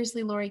like,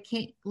 seriously, Lori,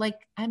 can't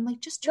like, I'm like,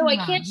 just No, turn I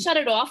can't around. shut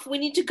it off. We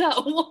need to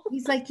go.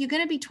 He's like, you're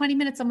going to be 20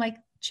 minutes. I'm like,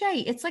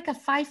 Jay, it's like a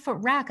 5-foot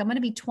rack. I'm going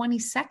to be 20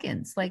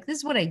 seconds. Like, this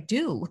is what I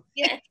do.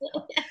 Yeah.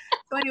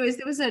 So anyways,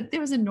 there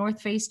was a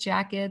North Face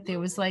jacket. There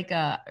was like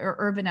a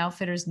Urban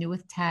Outfitters new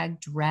with tag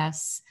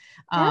dress.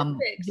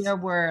 Perfect. There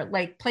were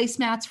like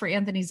placemats for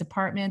Anthony's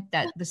apartment,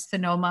 that the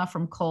Sonoma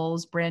from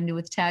Kohl's, brand new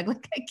with tag.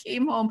 Like I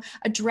came home,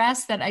 a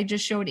dress that I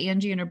just showed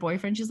Angie and her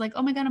boyfriend. She's like,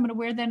 oh my God, I'm going to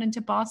wear that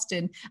into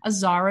Boston. A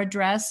Zara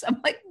dress.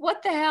 I'm like,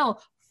 what the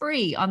hell?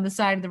 Free on the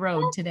side of the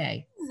road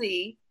today.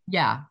 Easy.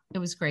 Yeah, it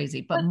was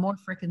crazy, but more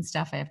freaking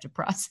stuff I have to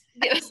process.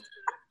 Yes.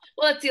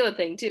 Well, that's the other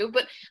thing too.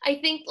 But I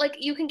think like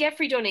you can get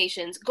free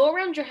donations. Go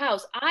around your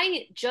house.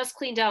 I just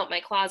cleaned out my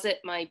closet,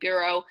 my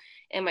bureau,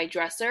 and my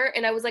dresser.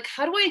 And I was like,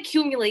 how do I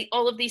accumulate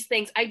all of these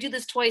things? I do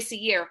this twice a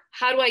year.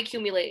 How do I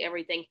accumulate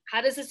everything?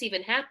 How does this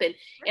even happen?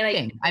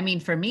 And I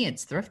mean, for me,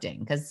 it's thrifting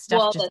because stuff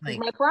well, just this is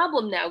like my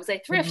problem now because I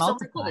it thrift. So I'm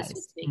like, well, this multiplies.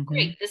 fits me. Mm-hmm.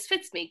 Great. This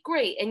fits me.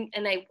 Great. And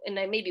I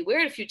maybe wear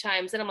it a few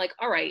times and I'm like,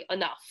 all right,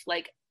 enough.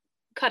 Like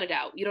cut it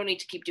out. You don't need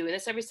to keep doing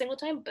this every single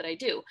time, but I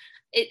do.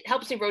 It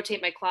helps me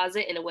rotate my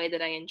closet in a way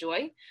that I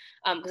enjoy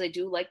because I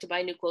do like to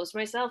buy new clothes for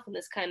myself. And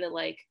this kind of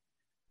like,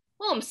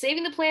 well, I'm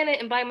saving the planet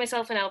and buying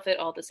myself an outfit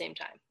all at the same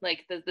time.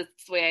 Like that's the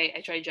way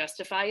I try to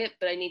justify it,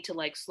 but I need to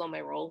like slow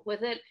my roll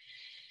with it.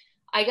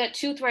 I got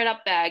 2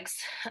 ThredUp bags.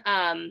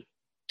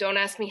 Don't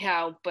ask me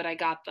how, but I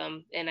got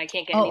them and I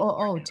can't get any.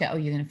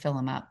 You're gonna fill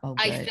them up. Oh,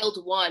 I good.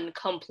 filled one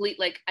complete,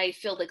 like I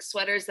filled like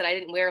sweaters that I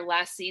didn't wear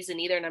last season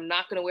either, and I'm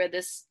not going to wear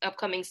this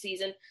upcoming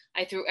season.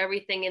 I threw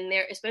everything in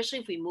there, especially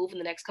if we move in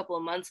the next couple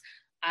of months.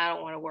 I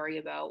don't want to worry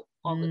about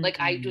all the, like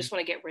I just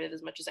want to get rid of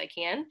as much as I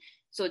can,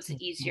 so it's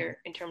easier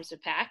in terms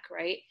of pack,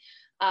 right?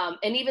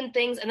 And even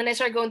things, and then I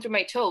started going through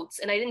my totes,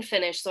 and I didn't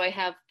finish, so I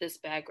have this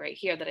bag right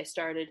here that I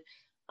started,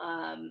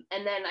 and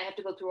then I have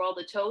to go through all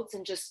the totes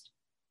and just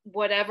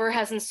whatever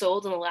hasn't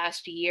sold in the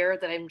last year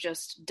that I'm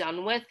just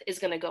done with is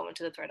going to go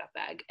into the ThredUp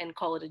bag and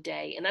call it a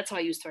day. And that's how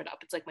I use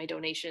ThredUp. It's like my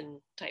donation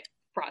type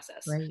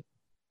process. Right.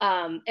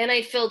 And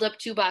I filled up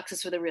 2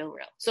 boxes for the Real.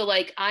 So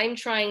like I'm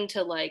trying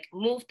to like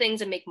move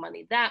things and make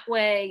money that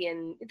way.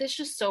 And there's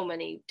just so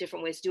many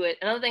different ways to do it.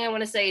 Another thing I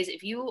want to say is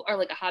if you are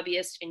like a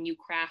hobbyist and you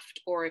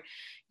craft or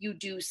you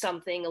do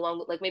something along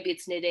with like maybe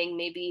it's knitting,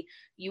 maybe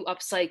you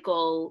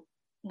upcycle,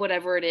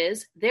 whatever it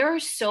is, there are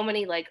so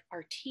many like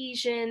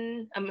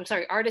artisan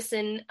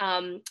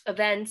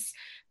events.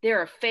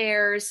 There are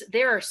fairs.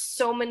 There are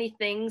so many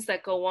things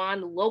that go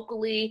on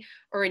locally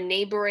or in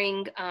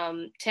neighboring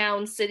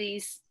towns,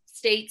 cities,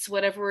 states,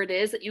 whatever it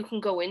is that you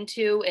can go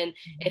into. And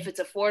if it's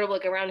affordable,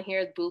 like around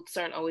here, the booths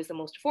aren't always the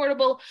most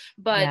affordable,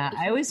 but yeah,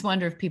 I always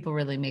wonder if people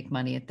really make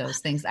money at those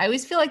things. I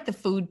always feel like the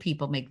food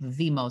people make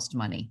the most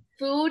money.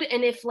 food.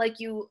 And if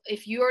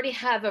you already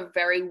have a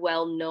very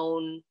well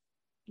known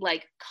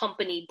like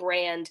company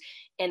brand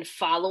and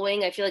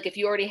following, I feel like if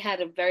you already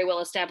had a very well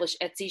established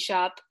Etsy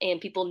shop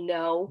and people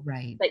know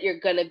Right. that you're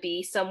going to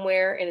be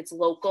somewhere and it's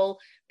local,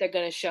 they're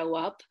going to show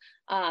up.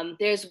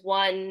 There's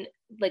one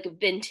like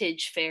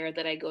vintage fair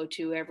that I go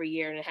to every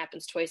year, and it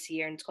happens twice a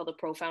year, and it's called the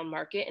Profound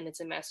Market, and it's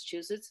in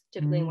Massachusetts,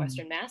 typically in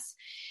Western Mass.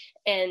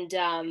 And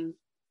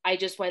I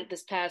just went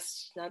this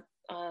past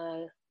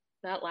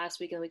not last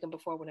week and the weekend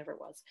before, whenever it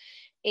was,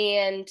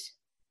 and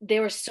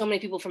there were so many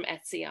people from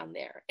Etsy on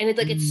there, and it's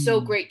like it's so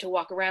great to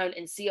walk around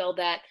and see all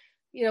that,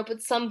 you know.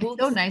 But some booths,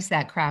 it's so nice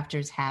that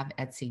crafters have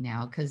Etsy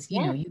now, because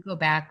you know, you go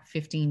back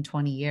 15,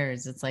 20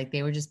 years, it's like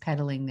they were just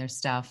peddling their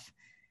stuff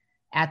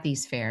at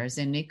these fairs,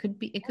 and it could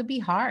be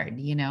hard,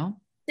 you know.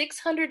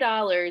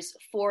 $600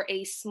 for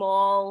a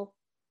small,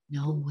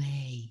 no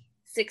way,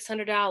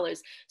 $600.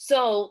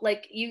 So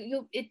like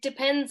you it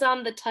depends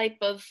on the type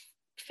of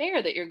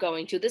fair that you're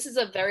going to. This is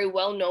a very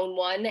well-known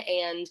one,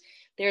 and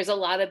there's a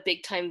lot of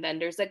big time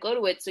vendors that go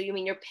to it. So you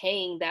mean you're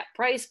paying that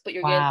price, but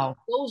you're getting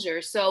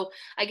exposure. So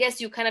I guess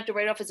you kind of have to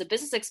write off as a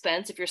business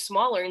expense if you're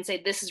smaller and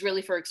say, this is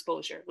really for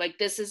exposure. Like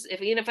this is,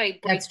 even if I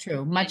that's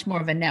true. Much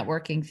more of a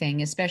networking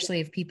thing, especially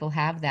if people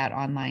have that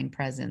online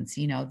presence,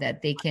 you know,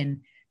 that they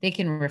can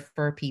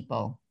refer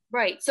people.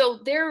 Right. So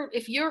there,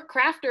 if you're a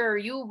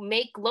crafter, you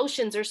make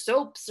lotions or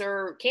soaps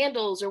or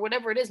candles or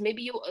whatever it is,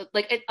 maybe you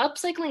like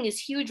upcycling is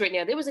huge right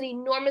now. There was an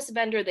enormous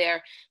vendor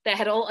there that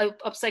had all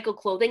upcycled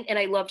clothing, and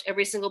I loved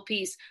every single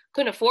piece.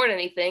 Couldn't afford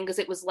anything because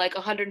it was like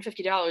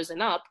 $150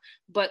 and up,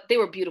 but they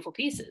were beautiful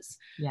pieces.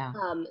 Yeah.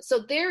 So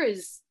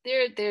there's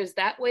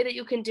that way that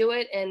you can do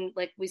it. And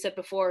like we said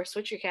before,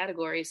 switch your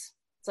categories.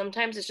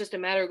 Sometimes it's just a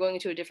matter of going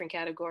into a different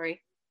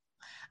category.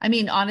 I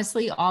mean,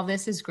 honestly, all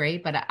this is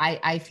great, but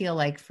I feel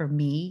like for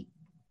me,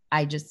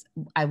 I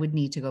would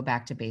need to go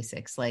back to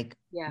basics, like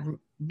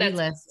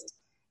relist,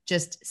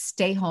 just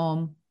stay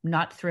home,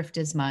 not thrift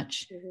as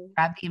much,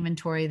 grab the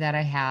inventory that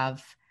I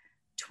have,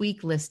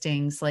 tweak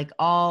listings, like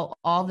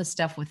all the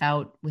stuff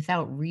without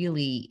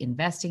really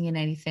investing in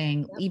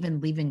anything,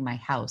 even leaving my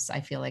house.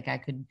 I feel like I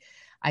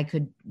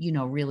could, you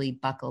know, really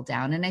buckle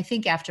down. And I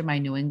think after my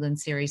New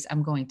England series,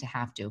 I'm going to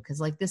have to, because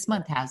like this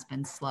month has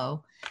been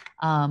slow.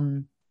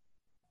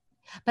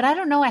 But I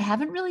don't know. I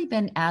haven't really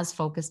been as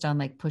focused on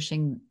like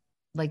pushing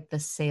like the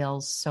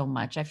sales so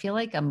much. I feel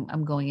like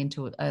I'm going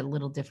into a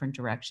little different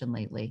direction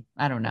lately.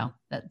 I don't know.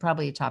 That's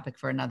probably a topic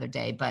for another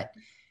day, but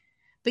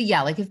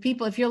yeah, like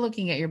if you're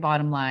looking at your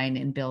bottom line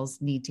and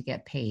bills need to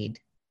get paid.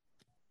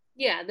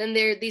 Yeah. Then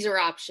these are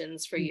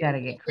options for you. You got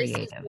to get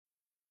creative.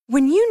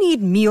 When you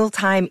need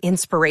mealtime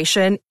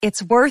inspiration,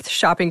 it's worth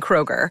shopping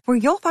Kroger, where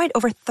you'll find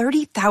over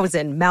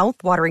 30,000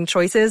 mouth-watering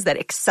choices that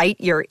excite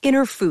your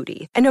inner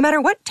foodie. And no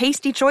matter what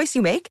tasty choice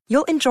you make,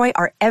 you'll enjoy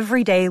our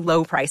everyday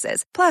low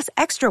prices, plus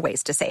extra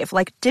ways to save,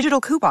 like digital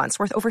coupons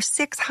worth over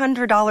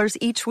 $600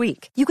 each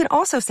week. You can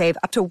also save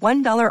up to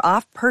 $1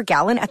 off per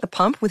gallon at the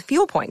pump with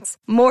fuel points.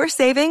 More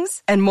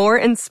savings and more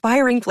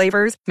inspiring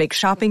flavors make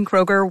shopping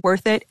Kroger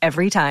worth it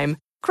every time.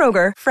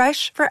 Kroger,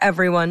 fresh for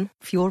everyone.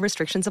 Fuel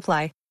restrictions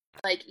apply.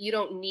 Like you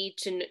don't need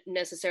to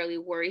necessarily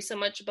worry so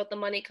much about the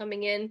money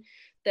coming in,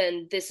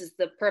 then this is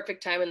the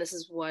perfect time. And this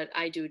is what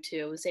I do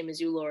too. Same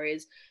as you, Lori,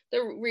 is the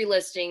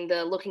relisting,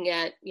 the looking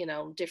at, you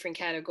know, different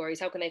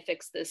categories. How can I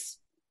fix this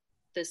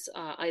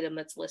item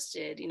that's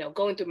listed, you know,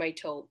 going through my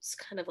totes,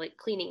 kind of like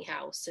cleaning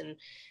house and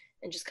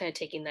just kind of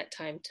taking that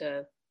time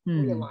to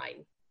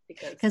realign.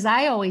 Because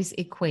I always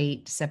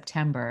equate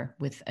September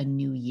with a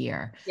new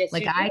year. Yes,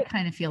 like I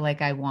kind of feel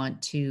like I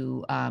want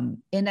to,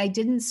 and I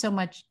didn't so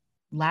much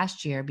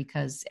last year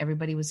because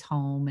everybody was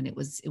home and it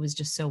was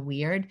just so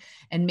weird.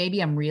 And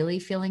maybe I'm really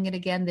feeling it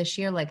again this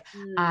year. Like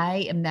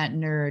I am that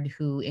nerd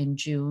who in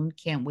June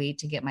can't wait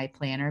to get my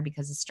planner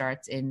because it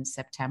starts in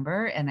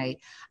September. And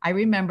I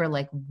remember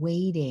like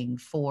waiting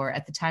for,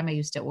 at the time I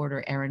used to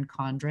order Erin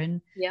Condren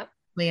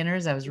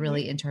planners. I was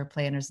really into her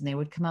planners, and they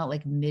would come out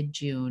like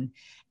mid-June.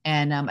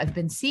 And I've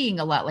been seeing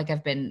a lot, like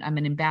I'm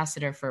an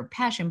ambassador for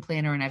Passion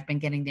Planner, and I've been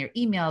getting their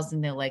emails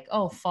and they're like,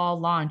 oh, fall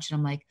launch. And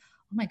I'm like,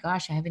 oh my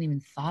gosh, I haven't even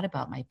thought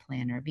about my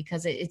planner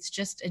because it's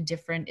just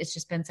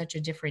been such a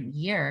different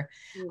year.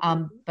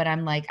 But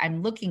I'm like,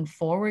 I'm looking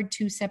forward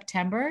to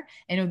September,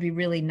 and it would be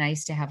really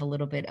nice to have a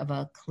little bit of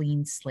a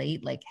clean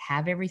slate, like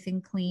have everything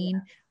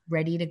clean,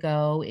 ready to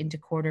go into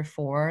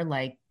Q4,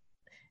 like,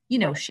 you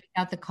know, shake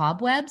out the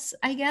cobwebs,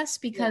 I guess,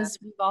 because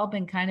we've all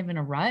been kind of in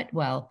a rut.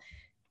 Well,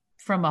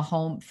 from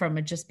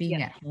a just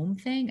being at home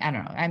thing. I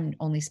don't know. I'm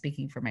only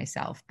speaking for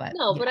myself, but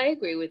no, but I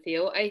agree with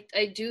you.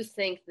 I do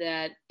think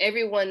that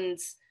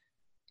everyone's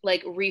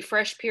like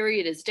refresh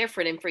period is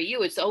different. And for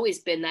you, it's always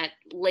been that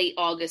late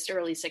August,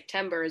 early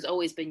September has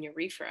always been your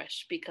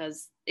refresh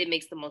because it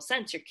makes the most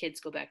sense. Your kids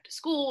go back to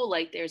school.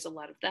 Like there's a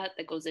lot of that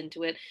goes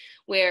into it,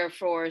 where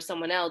for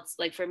someone else,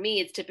 like for me,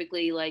 it's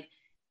typically like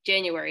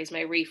January is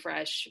my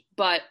refresh,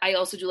 but I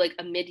also do like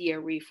a mid-year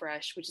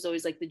refresh, which is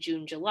always like the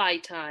June, July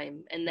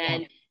time. And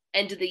then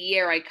end of the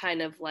year, I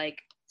kind of like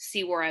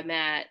see where I'm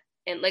at.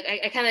 And like,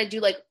 I kind of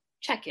do like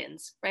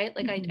check-ins, right?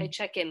 Like I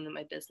check in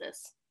my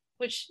business,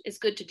 which is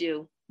good to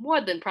do more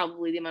than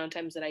probably the amount of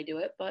times that I do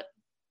it, but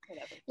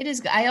whatever. It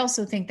is. I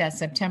also think that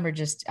September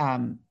just,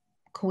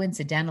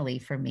 coincidentally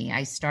for me,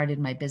 I started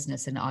my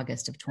business in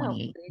August of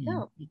 2018,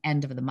 the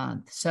end of the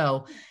month.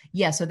 So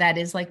so that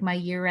is like my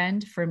year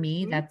end for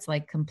me. That's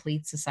like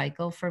completes a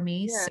cycle for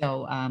me. Yeah.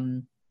 So,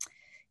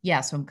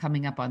 so I'm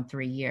coming up on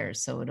 3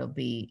 years. So it'll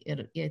be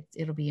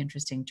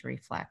interesting to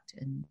reflect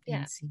and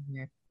see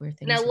where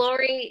things now,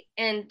 Lori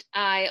and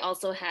I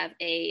also have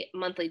a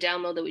monthly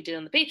download that we did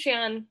on the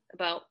Patreon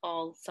about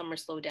all summer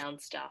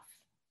slowdown stuff.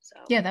 So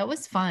yeah, that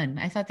was fun.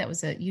 I thought that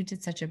was you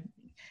did such a,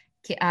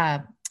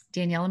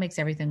 Daniela makes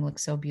everything look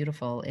so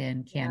beautiful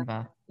in Canva.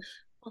 Yeah.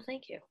 Well,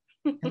 thank you.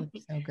 It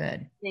looks so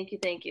good.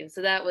 Thank you.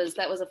 So that was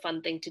a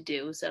fun thing to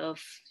do. So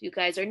if you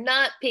guys are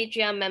not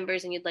Patreon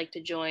members and you'd like to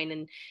join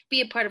and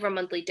be a part of our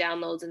monthly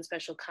downloads and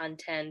special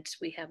content,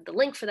 we have the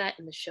link for that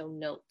in the show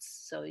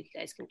notes, so you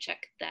guys can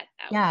check that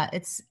out. Yeah,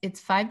 it's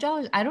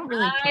 $5. I don't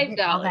really play it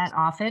all that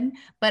often,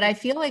 but I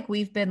feel like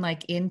we've been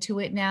like into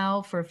it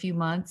now for a few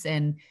months,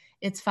 and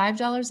it's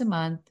 $5 a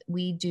month.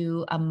 We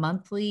do a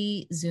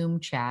monthly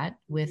Zoom chat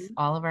with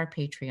all of our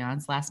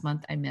Patreons. Last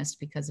month I missed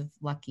because of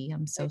Lucky.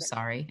 I'm so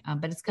sorry.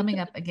 But it's coming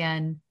up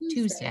again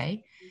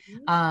Tuesday.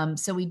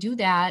 So we do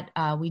that.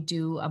 We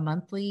do a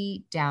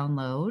monthly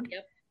download.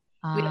 Yep.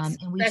 And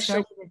we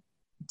started a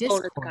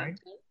Discord.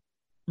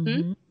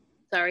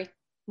 Sorry.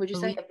 What'd you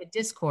say? We have a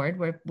Discord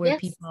where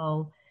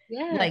people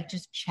like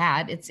just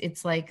chat.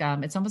 It's like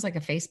it's almost like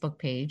a Facebook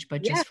page,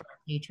 but just for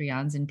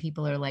Patreons, and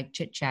people are like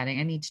chit chatting.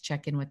 I need to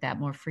check in with that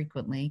more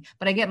frequently,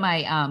 but I get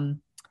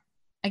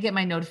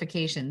my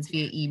notifications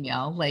via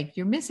email, like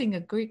you're missing a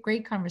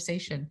great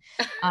conversation.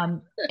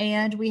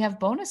 And we have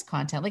bonus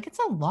content. Like it's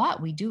a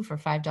lot we do for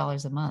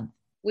 $5 a month.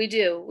 We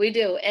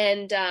do.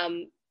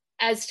 And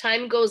as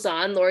time goes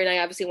on, Lori and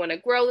I obviously want to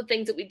grow the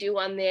things that we do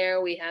on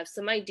there. We have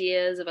some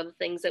ideas of other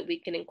things that we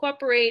can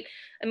incorporate.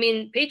 I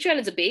mean, Patreon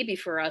is a baby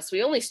for us.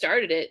 We only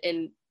started it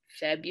in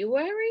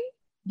February.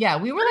 Yeah,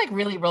 we were like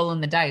really rolling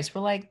the dice.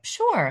 We're like,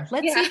 sure,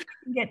 let's see if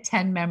we can get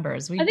 10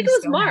 members. I think it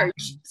was March.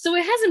 Happy. So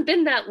it hasn't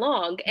been that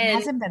long. It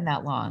hasn't been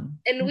that long.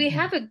 And we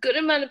have a good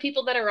amount of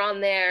people that are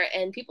on there,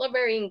 and people are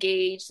very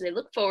engaged and they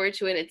look forward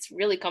to it. It's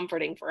really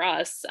comforting for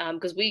us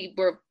because we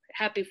were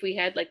happy if we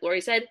had, like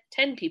Lori said,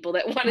 10 people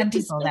that wanted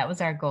 10 people. That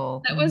was our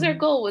goal. That was our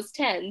goal, was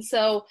 10.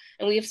 So,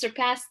 and we have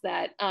surpassed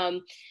that.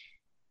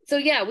 So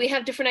yeah, we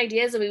have different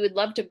ideas and we would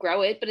love to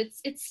grow it, but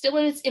it's still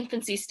in its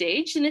infancy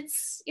stage, and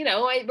it's,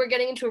 we're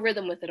getting into a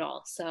rhythm with it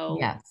all. So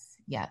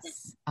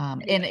yes.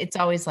 And it's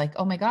always like,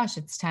 oh my gosh,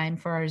 it's time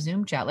for our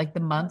Zoom chat. Like the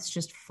months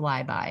just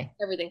fly by.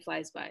 Everything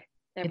flies by.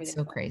 It's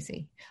so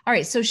crazy. All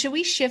right. So should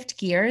we shift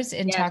gears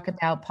and talk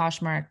about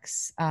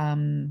Poshmark's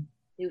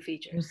new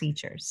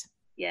features?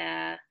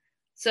 Yeah.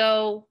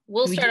 So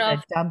we'll start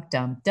off. Dump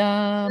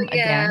yeah,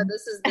 again.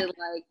 This is the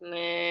like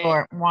meh.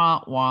 Or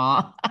wah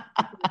wah.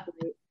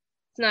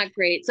 It's not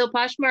great. So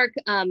Poshmark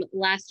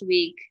last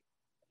week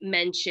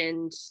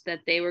mentioned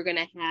that they were going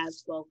to have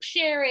bulk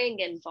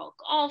sharing and bulk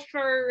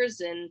offers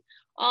and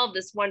all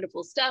this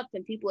wonderful stuff,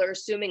 and people are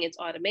assuming it's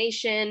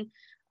automation.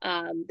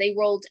 They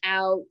rolled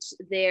out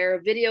their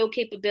video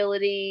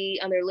capability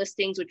on their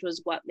listings, which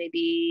was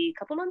maybe a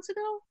couple months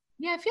ago.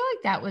 Yeah, I feel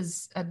like that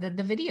was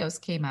the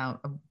videos came out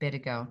a bit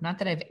ago. Not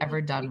that I've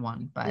ever done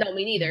one, but no,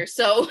 me neither.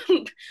 So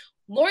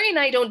Lori and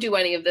I don't do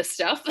any of this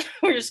stuff.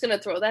 We're just going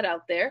to throw that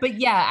out there. But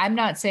yeah, I'm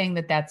not saying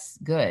that that's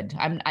good.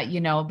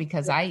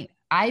 Because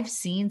I've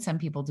seen some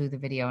people do the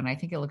video and I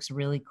think it looks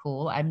really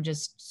cool. I'm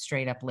just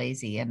straight up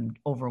lazy and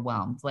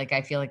overwhelmed. Like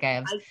I feel like I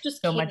have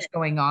so much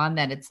going on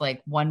that it's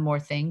like one more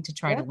thing to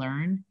try to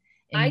learn.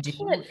 I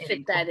can't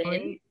fit that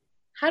in.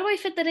 How do I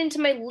fit that into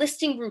my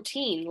listing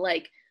routine?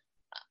 Like,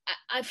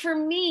 for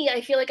me,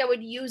 I feel like I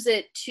would use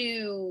it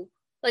to,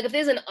 like, if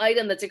there's an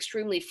item that's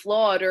extremely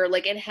flawed or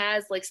like it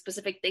has like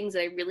specific things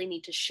that I really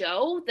need to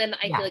show, then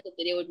I feel like a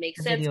video would make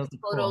sense.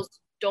 Photos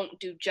don't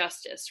do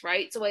justice,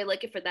 right? So I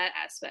like it for that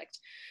aspect.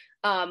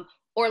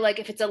 Or like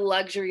if it's a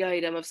luxury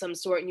item of some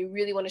sort and you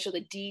really want to show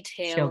the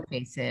detail,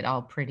 showcase it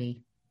all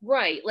pretty.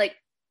 Right. Like,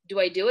 do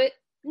I do it?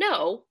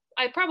 No,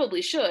 I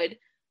probably should.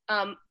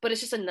 But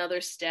it's just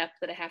another step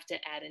that I have to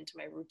add into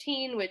my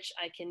routine, which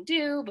I can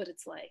do, but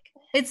it's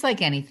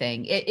like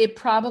anything. It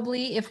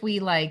probably, if we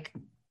like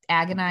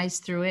agonize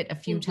through it a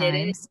few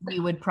times, we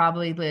would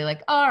probably be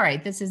like, all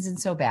right, this isn't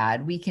so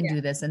bad. We can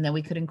do this. And then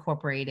we could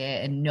incorporate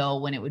it and know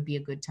when it would be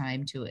a good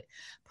time to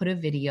put a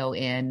video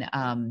in.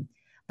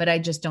 But I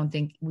just don't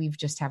think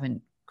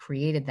haven't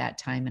created that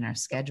time in our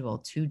schedule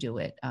to do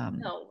it.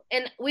 No,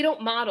 and we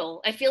don't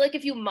model. I feel like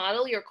if you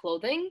model your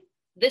clothing,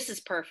 this is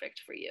perfect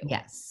for you.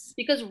 Yes.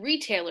 Because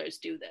retailers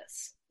do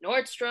this.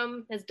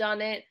 Nordstrom has done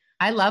it.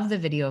 I love the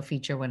video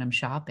feature when I'm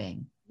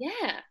shopping.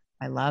 Yeah.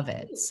 I love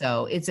it.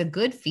 So it's a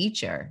good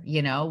feature.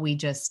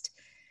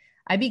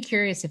 I'd be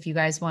curious if you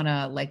guys want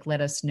to like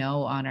let us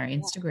know on our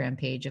Instagram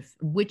page of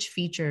which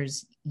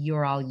features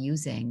you're all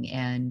using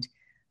and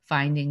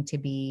finding to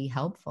be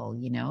helpful,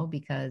 you know,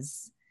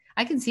 because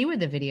I can see where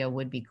the video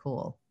would be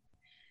cool.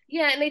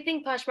 Yeah, and I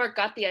think Poshmark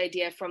got the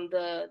idea from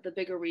the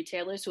bigger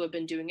retailers who have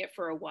been doing it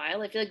for a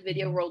while. I feel like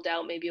video rolled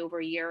out maybe over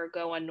a year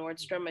ago on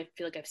Nordstrom. I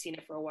feel like I've seen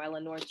it for a while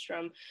on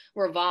Nordstrom.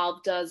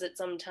 Revolve does it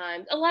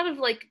sometimes. A lot of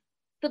like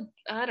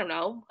I don't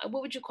know,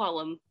 what would you call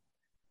them?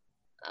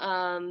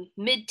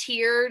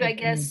 Mid-tiered, I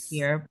guess.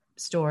 Mid-tier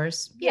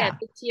stores. Yeah,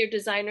 mid-tier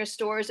designer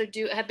stores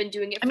have been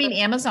doing it. I mean,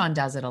 Amazon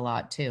does it a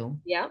lot too.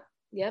 Yeah.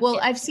 Yep. Well,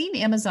 I've seen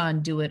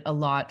Amazon do it a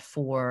lot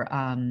for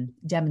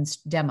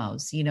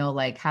demos, you know,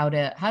 like how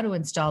to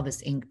install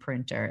this ink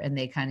printer, and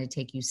they kind of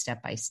take you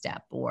step by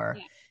step, or,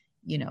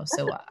 you know, that's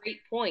a great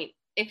point.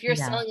 If you're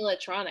selling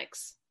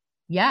electronics.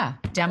 Yeah.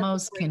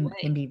 Demos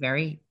can be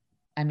very,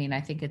 I mean,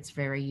 I think it's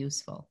very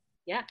useful.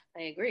 Yeah,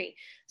 I agree.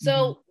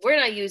 So we're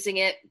not using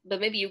it, but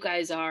maybe you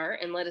guys are,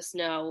 and let us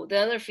know. The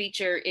other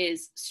feature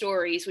is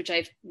stories, which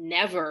I've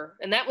never,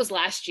 and that was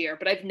last year,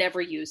 but I've never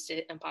used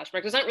it on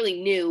Poshmark. It's not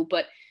really new,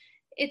 but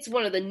it's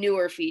one of the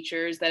newer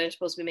features that are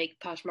supposed to make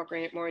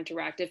Poshmark more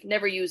interactive.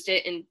 Never used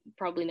it and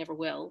probably never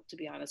will, to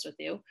be honest with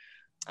you.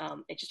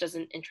 It just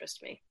doesn't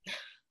interest me.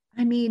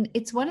 I mean,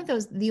 it's one of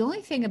those, the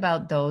only thing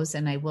about those,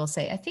 and I will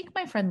say, I think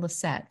my friend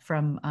Lisette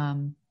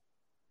from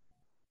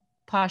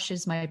Posh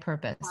is My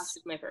Purpose. Posh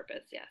is My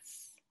Purpose,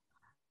 yes.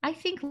 I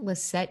think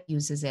Lisette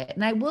uses it.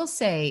 And I will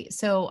say,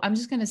 so I'm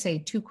just going to say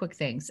two quick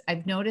things.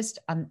 I've noticed,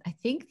 I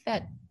think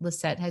that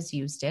Lisette has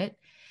used it.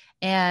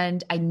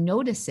 And I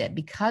notice it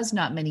because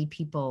not many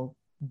people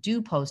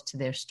do post to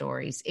their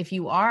stories. If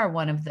you are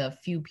one of the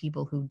few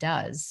people who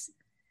does,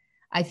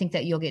 I think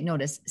that you'll get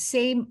noticed.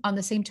 On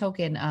the same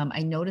token,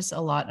 I notice a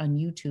lot on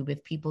YouTube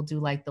if people do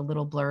like the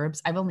little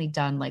blurbs. I've only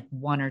done like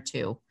one or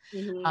two,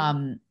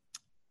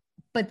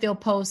 but they'll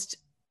post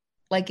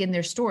like in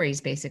their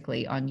stories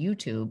basically on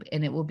YouTube,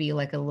 and it will be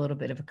like a little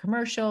bit of a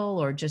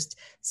commercial or just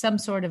some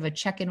sort of a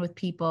check-in with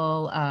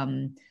people.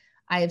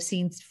 I have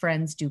seen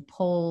friends do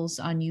polls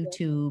on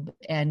YouTube,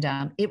 and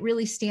it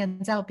really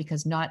stands out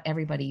because not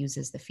everybody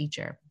uses the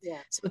feature. Yeah.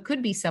 So it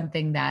could be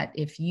something that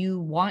if you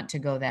want to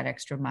go that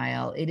extra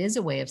mile, it is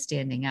a way of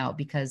standing out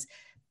because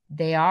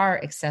they are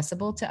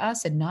accessible to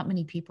us and not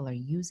many people are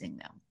using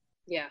them.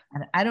 Yeah.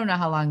 And I don't know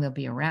how long they'll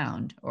be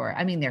around, or,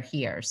 I mean, they're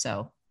here.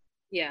 So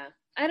yeah,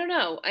 I don't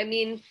know. I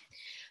mean,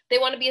 they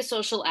want to be a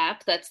social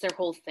app. That's their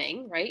whole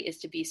thing, right? Is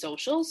to be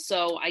social.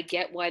 So I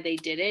get why they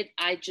did it.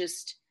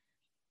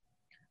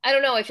 I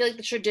don't know. I feel like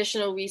the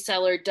traditional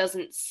reseller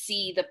doesn't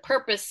see the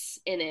purpose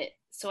in it.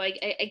 So I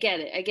get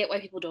it. I get why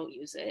people don't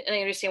use it. And I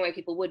understand why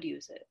people would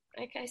use it.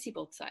 I see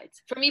both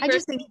sides. For me, I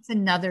just think it's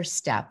another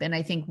step. And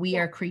I think we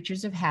are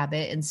creatures of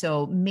habit. And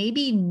so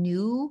maybe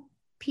new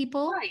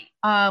people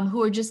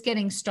who are just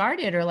getting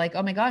started are like,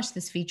 oh my gosh,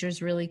 this feature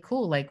is really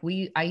cool. Like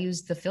I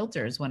used the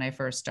filters when I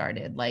first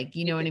started, like,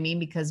 you know what I mean?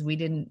 Because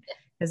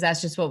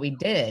that's just what we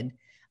did.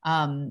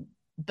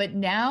 But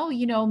now,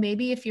 you know,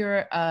 maybe if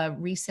you're a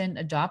recent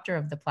adopter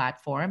of the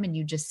platform and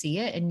you just see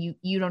it and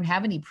you don't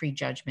have any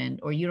prejudgment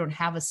or you don't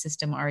have a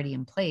system already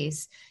in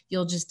place,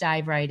 you'll just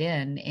dive right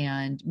in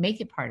and make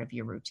it part of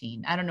your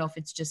routine. I don't know if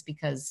it's just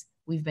because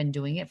we've been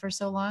doing it for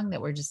so long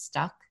that we're just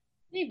stuck.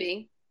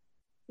 Maybe,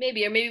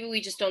 or maybe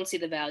we just don't see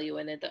the value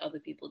in it that other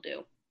people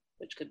do,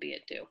 which could be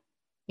it too.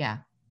 Yeah.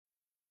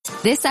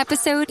 This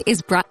episode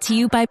is brought to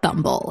you by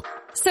Bumble.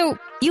 So,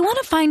 you want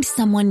to find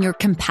someone you're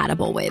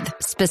compatible with,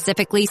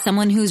 specifically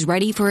someone who's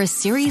ready for a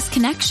serious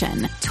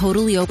connection,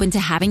 totally open to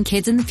having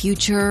kids in the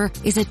future,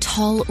 is a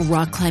tall,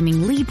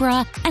 rock-climbing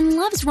Libra, and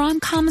loves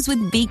rom-coms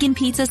with vegan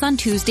pizzas on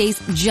Tuesdays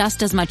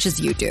just as much as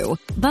you do.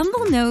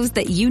 Bumble knows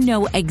that you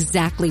know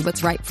exactly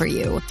what's right for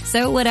you.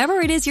 So whatever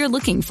it is you're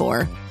looking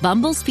for,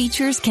 Bumble's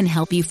features can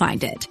help you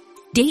find it.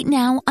 Date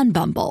now on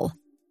Bumble.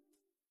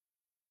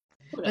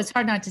 It's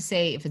hard not to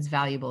say if it's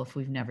valuable if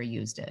we've never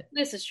used it.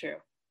 This is true.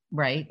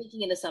 Right.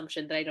 Making an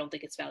assumption that I don't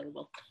think it's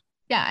valuable.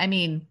 Yeah. I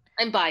mean,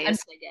 I'm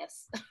biased, I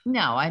guess.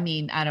 No, I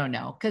mean, I don't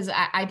know. Cause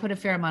I put a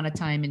fair amount of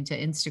time into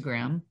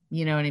Instagram.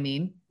 You know what I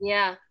mean?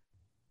 Yeah.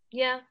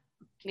 Yeah.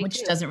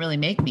 Which doesn't really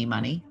make me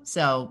money.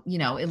 So, you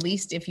know, at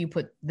least if you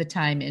put the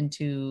time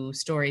into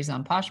stories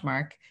on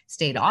Poshmark,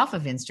 stayed off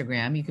of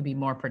Instagram, you could be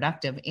more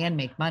productive and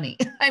make money.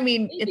 I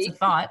mean, Maybe. It's a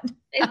thought.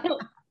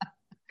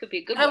 Could be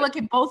a good one. Look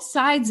at both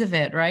sides of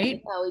it,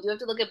 right? No, we do have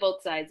to look at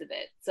both sides of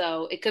it.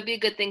 So it could be a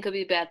good thing, could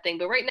be a bad thing,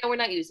 but right now we're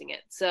not using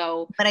it.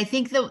 So, but I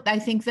think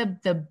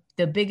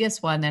the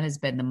biggest one that has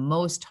been the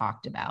most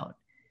talked about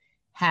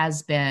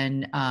has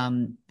been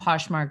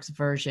Poshmark's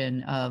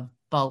version of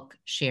bulk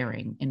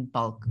sharing and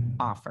bulk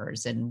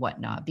offers and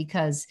whatnot,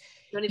 because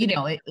you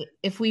know,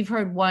 if we've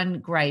heard one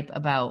gripe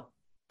about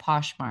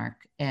Poshmark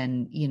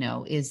and, you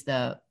know, is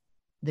the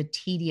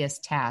tedious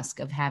task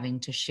of having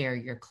to share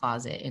your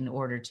closet in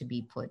order to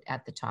be put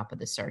at the top of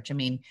the search. I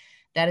mean,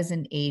 that is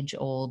an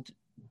age-old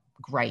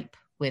gripe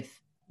with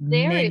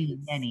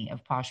many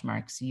of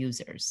Poshmark's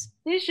users.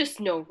 There's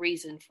just no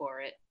reason for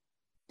it.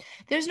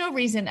 There's no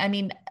reason. I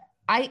mean,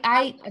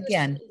 I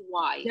again,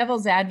 why?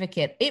 Devil's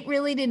advocate, it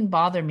really didn't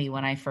bother me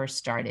when I first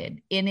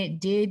started, and it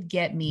did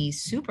get me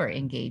super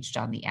engaged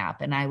on the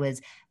app, and I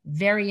was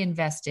very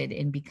invested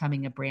in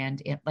becoming a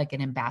brand, like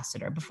an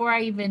ambassador, before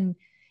I even,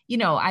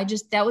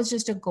 that was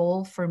just a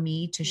goal for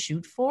me to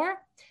shoot for.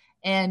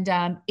 And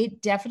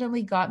it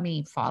definitely got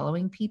me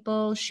following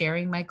people,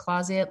 sharing my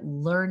closet,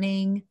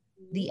 learning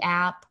the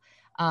app.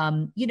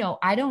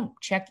 I don't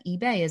check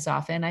eBay as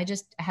often. I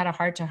just had a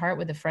heart to heart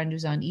with a friend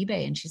who's on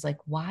eBay, and she's like,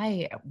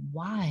 why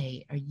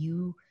are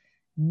you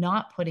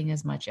not putting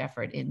as much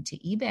effort into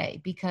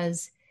eBay?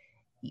 Because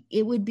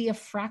it would be a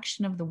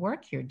fraction of the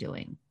work you're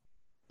doing.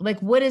 Like,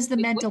 what is the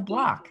mental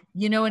block?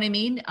 You know what I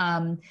mean?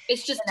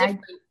 It's just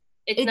different.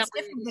 It's not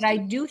different, but I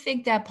do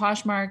think that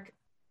Poshmark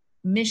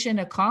mission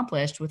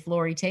accomplished with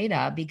Lori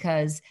Tata,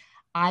 because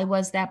I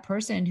was that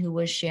person who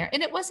was sharing,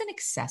 and it wasn't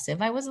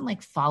excessive. I wasn't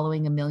like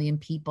following a million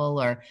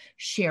people or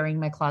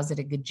sharing my closet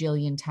a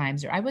gajillion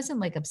times, or I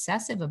wasn't like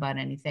obsessive about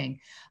anything,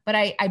 but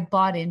I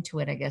bought into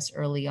it, I guess,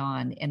 early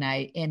on. And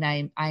I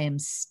am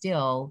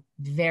still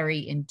very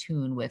in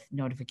tune with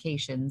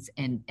notifications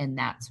and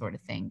that sort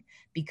of thing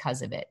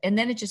because of it. And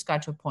then it just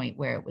got to a point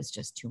where it was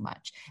just too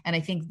much. And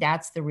I think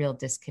that's the real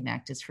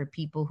disconnect, is for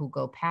people who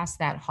go past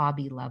that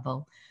hobby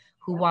level,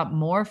 who want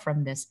more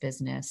from this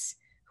business,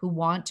 who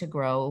want to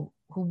grow,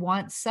 who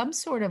want some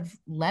sort of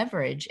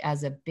leverage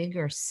as a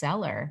bigger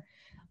seller,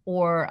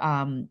 or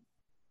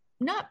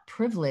not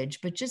privilege,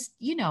 but just,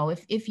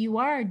 if you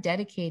are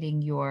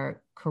dedicating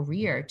your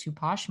career to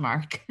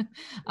Poshmark,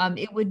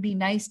 it would be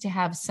nice to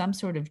have some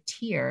sort of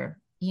tier,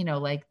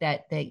 like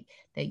that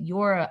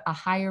you're a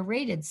higher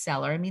rated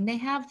seller. I mean, they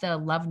have the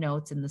love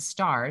notes and the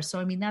stars. So,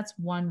 I mean, that's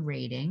one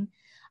rating.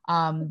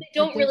 They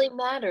don't really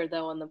matter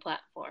though on the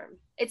platform.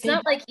 It's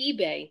not like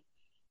eBay.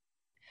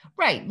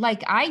 Right.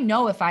 Like, I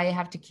know if I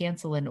have to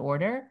cancel an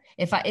order,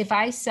 if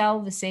I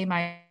sell the same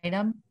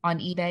item on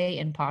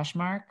eBay and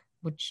Poshmark,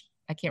 which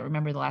I can't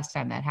remember the last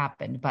time that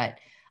happened, but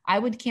I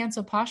would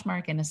cancel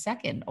Poshmark in a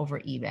second over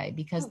eBay,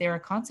 because there are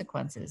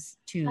consequences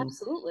to.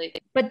 Absolutely.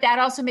 But that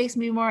also makes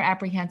me more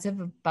apprehensive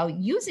about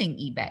using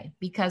eBay,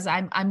 because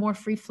I'm more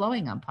free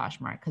flowing on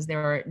Poshmark, because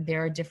there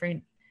are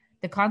different,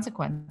 the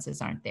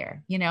consequences aren't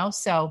there,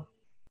 so.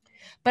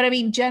 But I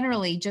mean,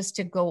 generally, just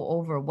to go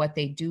over what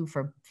they do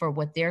for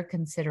what they're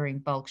considering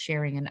bulk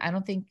sharing. And I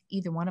don't think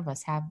either one of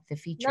us have the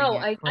feature. No,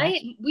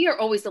 yet, we are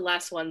always the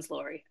last ones,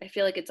 Lori. I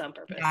feel like it's on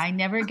purpose. Yeah, I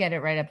never get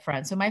it right up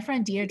front. So my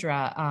friend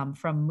Deirdre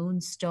from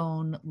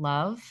Moonstone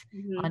Love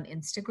on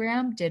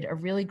Instagram did a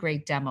really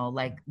great demo,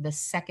 like the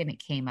second it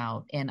came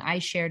out, and I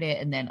shared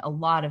it. And then a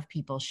lot of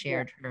people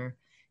shared her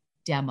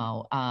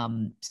demo.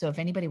 So if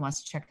anybody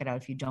wants to check it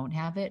out, if you don't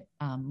have it,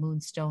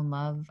 Moonstone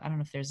Love, I don't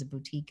know if there's a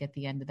boutique at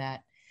the end of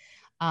that.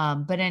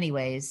 But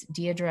anyways,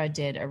 Deirdre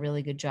did a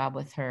really good job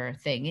with her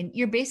thing, and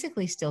you're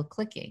basically still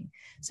clicking.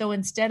 So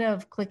instead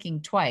of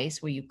clicking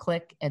twice, where you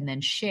click and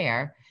then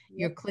share,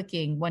 you're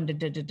clicking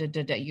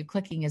you're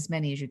clicking as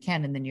many as you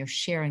can, and then you're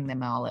sharing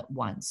them all at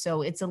once.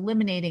 So it's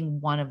eliminating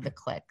one of the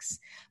clicks,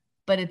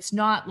 but it's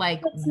not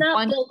like it's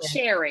not bulk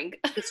sharing.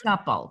 It's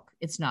not bulk.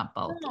 It's not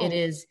bulk. No.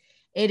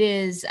 It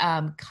is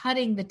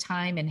cutting the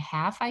time in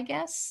half, I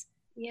guess.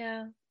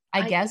 Yeah.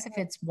 I guess if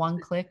it's one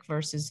click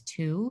versus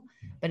two,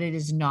 but it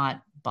is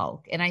not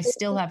bulk. And I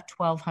still have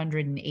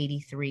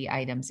 1,283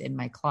 items in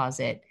my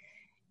closet,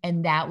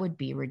 and that would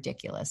be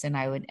ridiculous. And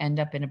I would end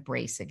up in a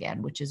brace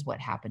again, which is what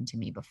happened to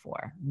me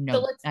before.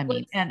 No,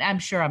 and I'm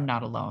sure I'm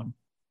not alone.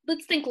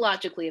 Let's think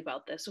logically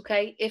about this.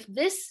 Okay.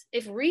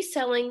 If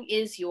reselling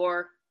is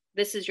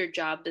this is your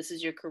job, this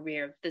is your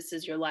career, this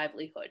is your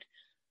livelihood,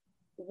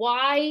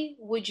 why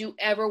would you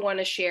ever want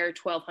to share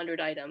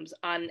 1,200 items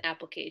on an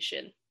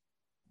application?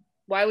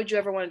 Why would you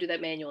ever want to do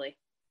that manually?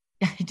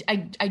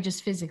 I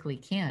just physically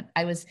can't.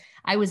 I was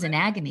in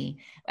agony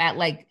at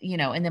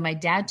and then my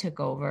dad took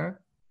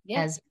over,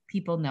 as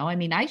people know. I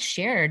mean, I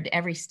shared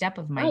every step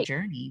of my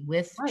journey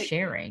with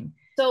sharing.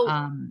 So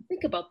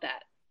think about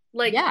that.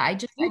 I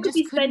just could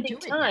be spending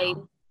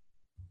time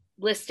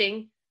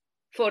listing,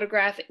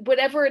 photographing,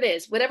 whatever it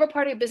is, whatever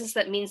part of your business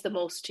that means the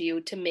most to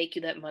you to make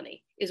you that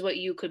money is what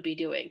you could be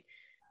doing.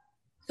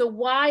 So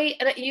why,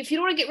 and if you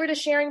don't want to get rid of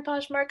sharing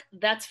Poshmark,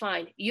 that's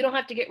fine. You don't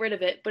have to get rid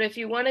of it. But if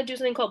you want to do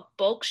something called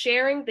bulk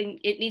sharing, then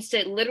it needs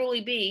to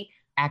literally be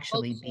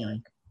actually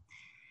be.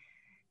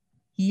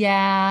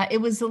 Yeah, it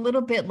was a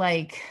little bit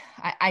like,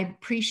 I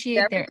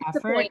appreciate their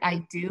effort.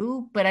 I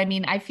do. But I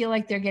mean, I feel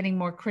like they're getting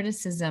more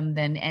criticism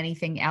than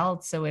anything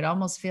else. So it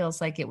almost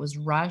feels like it was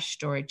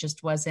rushed, or it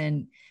just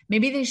wasn't.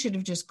 Maybe they should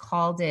have just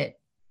called it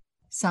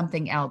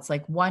something else,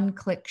 like one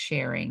click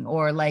sharing,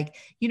 or like,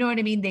 you know what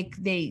I mean?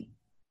 They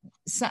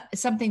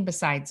something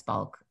besides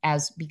bulk,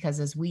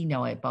 because as we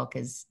know it, bulk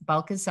is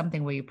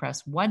something where you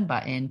press one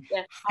button,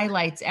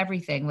 highlights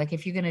everything. Like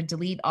if you're going to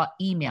delete all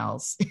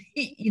emails,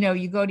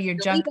 you go to your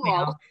junk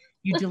mail,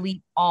 you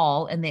delete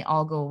all, and they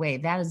all go away.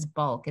 That is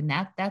bulk, and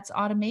that's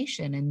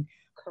automation. And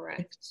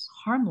Correct. It's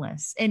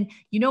harmless. And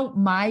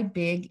my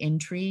big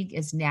intrigue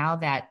is now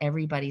that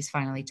everybody's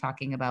finally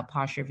talking about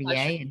Posher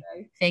VA, and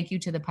thank you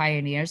to the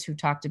pioneers who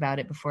talked about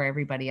it before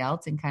everybody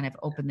else and kind of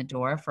opened the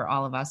door for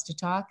all of us to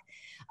talk.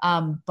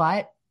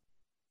 But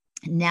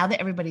now that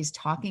everybody's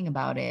talking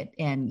about it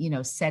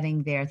and,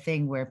 setting their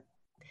thing where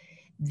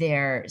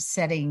they're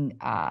setting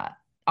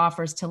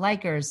offers to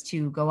Likers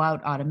to go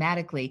out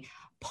automatically,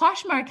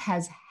 Poshmark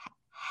has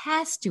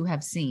to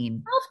have seen.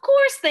 Of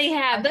course they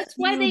have. That's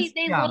why they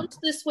launched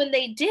this when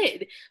they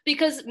did,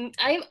 because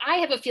I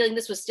have a feeling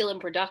this was still in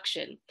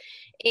production,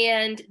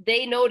 and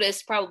they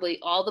noticed probably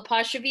all the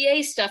Posher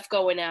VA stuff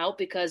going out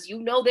because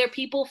their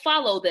people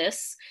follow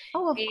this.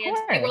 Oh, of course.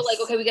 They were like,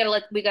 okay,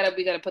 we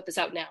gotta put this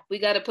out now. We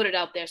gotta put it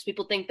out there so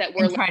people think that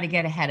we're trying to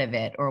get ahead of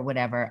it or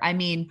whatever. I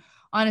mean,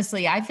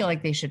 honestly, I feel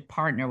like they should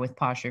partner with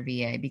Posher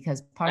VA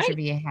because Posher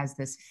VA has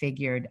this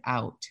figured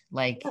out.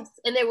 Yes.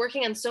 And they're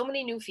working on so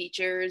many new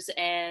features,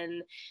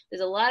 and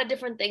there's a lot of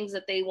different things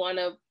that they want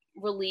to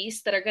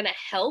release that are going to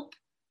help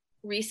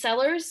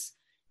resellers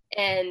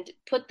and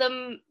put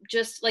them,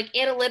 just like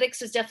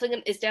analytics is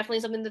definitely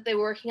something that they're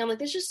working on. Like,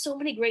 there's just so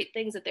many great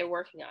things that they're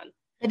working on.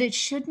 But it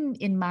shouldn't,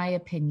 in my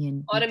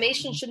opinion,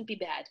 automation shouldn't be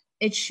bad.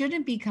 It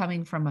shouldn't be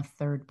coming from a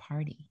third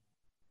party.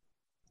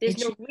 There's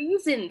no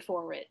reason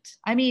for it.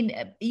 I mean,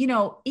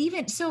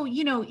 even so,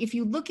 if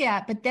you look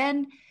at, but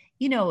then,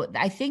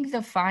 I think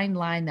the fine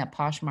line that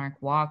Poshmark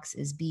walks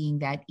is being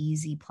that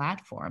easy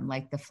platform,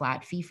 like the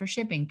flat fee for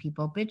shipping.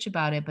 People bitch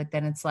about it, but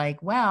then it's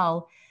like,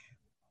 well,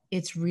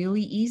 it's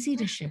really easy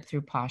to ship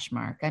through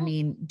Poshmark. I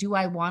mean, do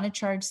I want to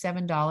charge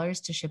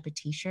 $7 to ship a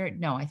t-shirt?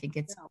 No, I think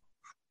it's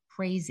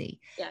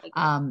crazy. Yeah,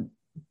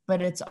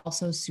 but it's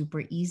also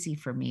super easy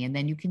for me. And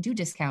then you can do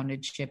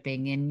discounted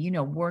shipping and,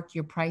 work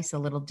your price a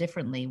little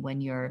differently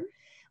when you're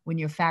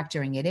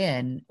factoring it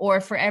in, or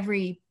for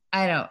every,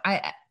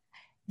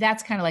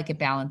 that's kind of like it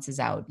balances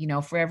out,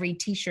 for every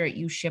t-shirt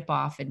you ship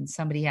off and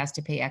somebody has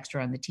to pay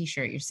extra on the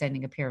t-shirt, you're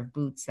sending a pair of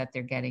boots that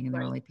they're getting and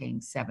they're only paying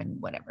 $7,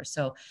 whatever.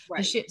 So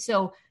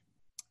so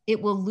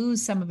it will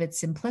lose some of its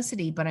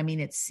simplicity, but I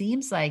mean, it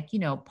seems like,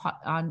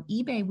 on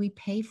eBay, we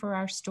pay for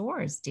our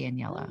stores,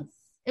 Daniela. Yes.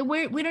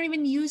 We don't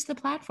even use the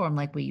platform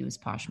like we use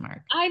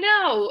Poshmark. I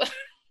know.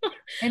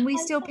 And we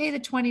still pay the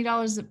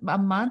 $20 a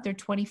month or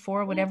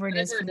 $24, whatever it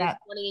is for that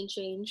 20 and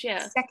change.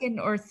 Yeah. Second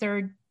or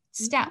third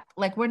step.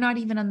 Like, we're not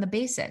even on the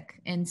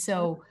basic. And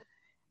so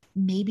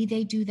maybe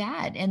they do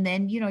that. And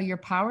then, your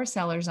power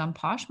sellers on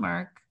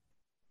Poshmark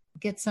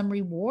get some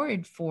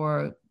reward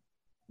for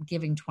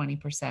giving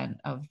 20%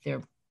 of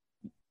their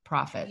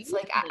profits.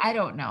 I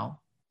don't know.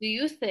 Do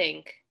you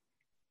think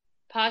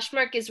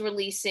Poshmark is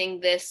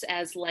releasing this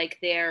as like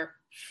their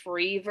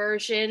free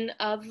version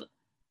of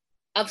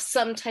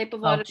some type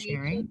of automation?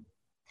 Sharing?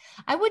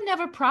 I wouldn't have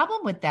a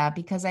problem with that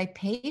because I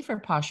pay for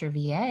Posher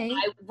VA.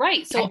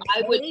 Right. So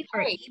I would pay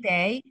for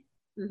eBay.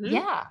 Mm-hmm.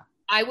 Yeah.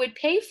 I would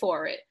pay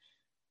for it.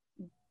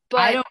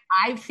 But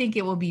I think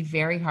it will be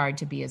very hard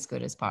to be as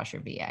good as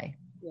Posher VA.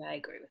 Yeah, I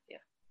agree with you.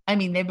 I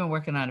mean, they've been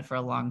working on it for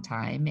a long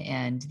time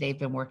and they've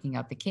been working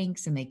out the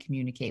kinks and they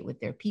communicate with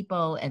their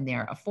people and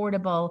they're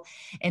affordable.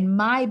 And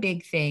my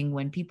big thing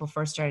when people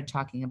first started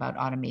talking about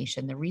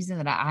automation, the reason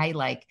that I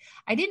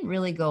didn't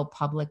really go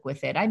public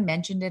with it. I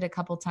mentioned it a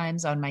couple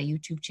times on my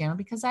YouTube channel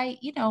because I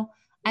am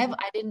on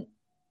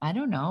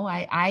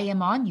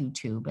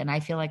YouTube and I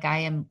feel like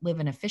I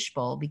live in a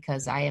fishbowl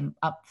because I am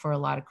up for a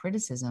lot of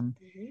criticism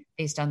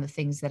based on the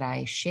things that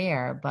I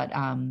share. But,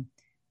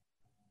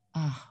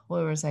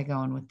 where was I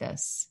going with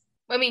this?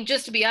 I mean,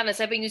 just to be honest,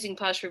 I've been using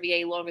Posher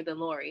VA longer than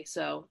Lori.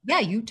 So yeah,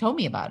 you told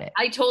me about it.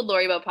 I told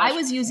Lori about Posher. I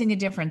was using a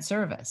different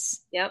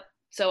service. Yep.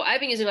 So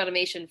I've been using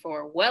automation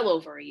for well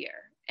over a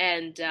year,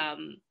 and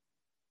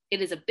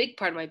it is a big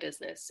part of my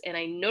business. And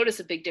I notice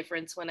a big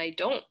difference when I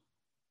don't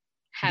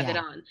have it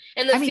on.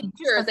 And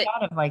the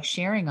thought of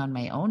sharing on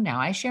my own now.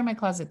 I share my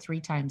closet 3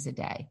 times a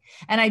day,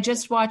 and I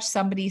just watched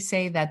somebody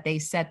say that they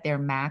set their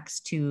max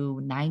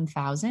to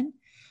 9,000.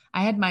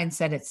 I had mine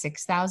set at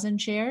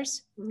 6,000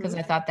 shares because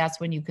I thought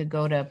that's when you could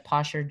go to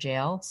Posher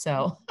jail.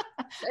 So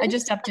I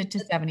just upped it to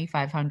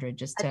 7,500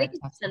 just to. I think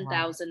it's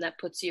 10,000 that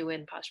puts you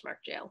in Poshmark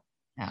jail.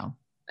 No,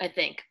 I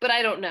think, but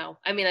I don't know.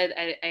 I mean,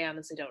 I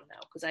honestly don't know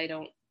because I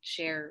don't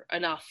share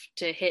enough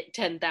to hit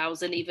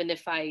 10,000, even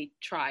if I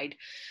tried.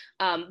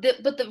 But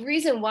the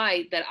reason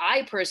why that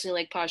I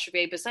personally like Posher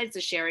VA, besides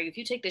the sharing, if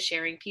you take the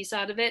sharing piece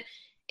out of it,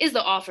 is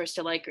the offers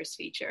to Likers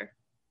feature.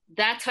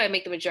 That's how I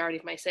make the majority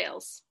of my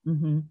sales.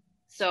 Mm-hmm.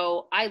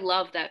 So I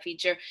love that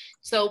feature.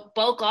 So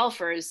bulk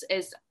offers,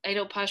 as I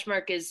know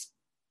Poshmark is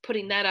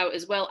putting that out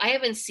as well. I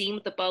haven't seen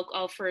what the bulk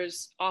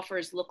offers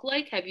look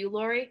like. Have you,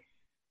 Lori?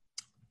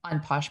 On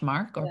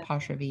Poshmark or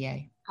Posher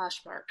VA?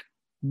 Poshmark.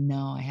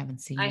 No, I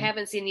haven't seen it. I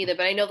haven't seen either,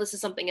 but I know this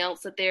is something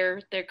else that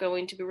they're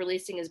going to be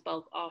releasing as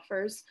bulk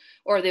offers,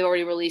 or they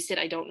already released it.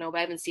 I don't know, but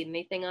I haven't seen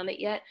anything on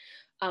it yet.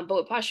 But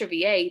with Posher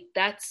VA,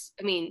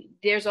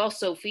 there's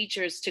also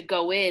features to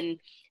go in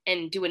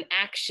and do an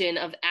action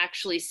of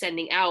actually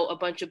sending out a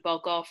bunch of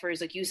bulk offers.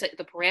 Like you set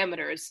the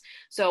parameters.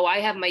 So I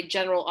have my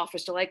general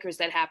offers to likers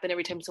that happen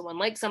every time someone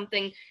likes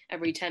something.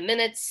 Every 10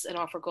 minutes, an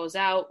offer goes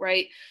out,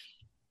 right?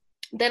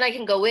 Then I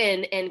can go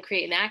in and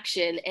create an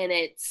action, and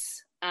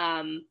it's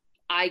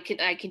I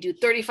can do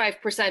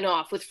 35%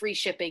 off with free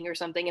shipping or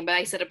something. And but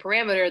I set a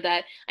parameter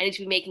that I need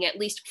to be making at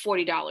least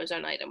 $40 on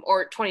an item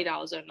or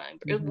 $20 on an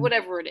item,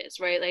 whatever it is,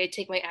 right? Like I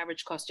take my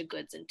average cost of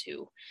goods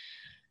into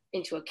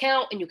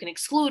account, and you can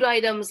exclude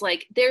items.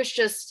 Like there's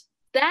just,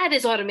 that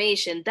is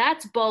automation.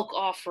 That's bulk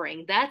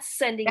offering. That's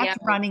sending out. That's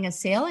running a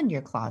sale in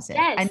your closet.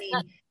 Yes, I mean,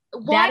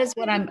 that is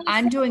what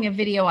I'm doing a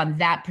video on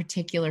that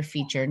particular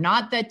feature,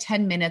 not the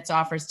 10 minutes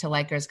offers to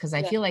likers. Cause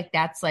I feel like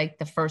that's like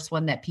the first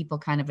one that people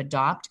kind of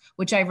adopt,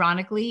 which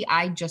ironically,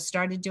 I just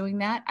started doing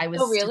that. I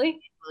was really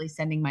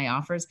sending my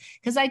offers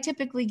because I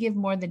typically give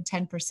more than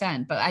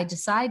 10%, but I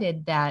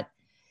decided that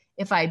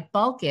if I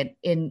bulk it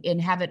and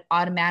have it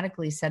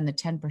automatically send the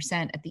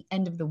 10% at the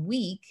end of the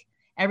week,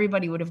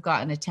 everybody would have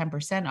gotten a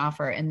 10%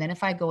 offer. And then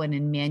if I go in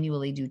and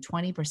manually do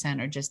 20%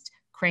 or just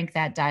crank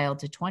that dial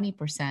to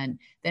 20%,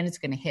 then it's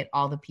going to hit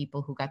all the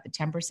people who got the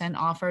 10%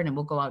 offer, and it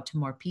will go out to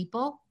more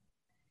people.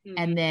 Mm-hmm.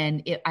 And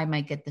then I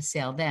might get the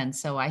sale then.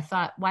 So I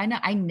thought, why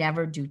not? I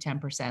never do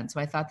 10%. So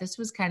I thought this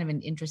was kind of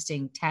an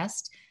interesting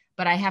test,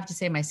 but I have to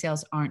say my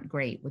sales aren't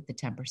great with the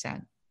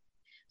 10%.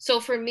 So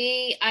for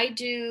me, I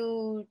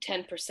do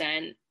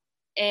 10%.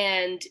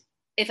 And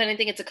if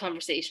anything, it's a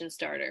conversation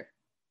starter,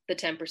 the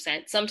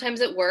 10%.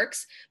 Sometimes it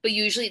works, but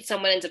usually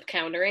someone ends up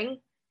countering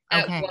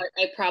at what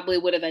I probably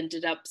would have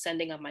ended up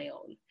sending on my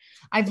own.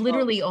 I've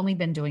literally only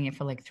been doing it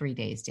for like 3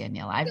 days,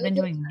 Danielle. I've been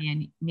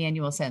doing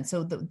manual send.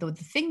 So the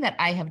thing that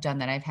I have done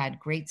that I've had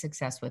great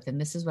success with, and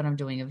this is what I'm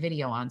doing a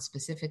video on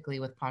specifically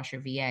with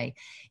Posher VA,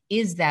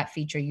 is that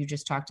feature you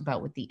just talked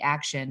about with the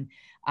action.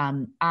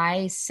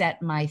 I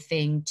set my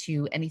thing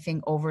to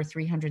anything over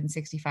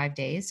 365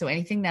 days. So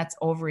anything that's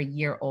over a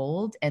year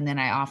old, and then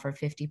I offer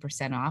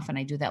 50% off, and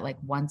I do that like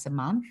once a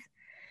month.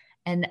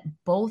 And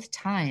both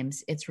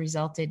times it's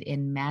resulted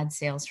in mad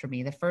sales for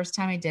me. The first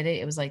time I did it,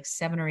 it was like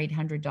 $700 or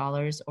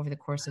 $800 over the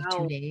course of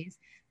 2 days.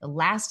 The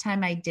last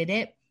time I did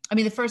it, I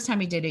mean, the first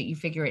time I did it, you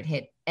figure it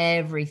hit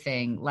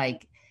everything.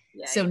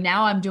 So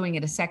now I'm doing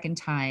it a second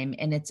time,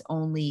 and it's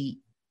only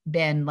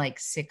been like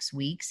 6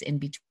 weeks in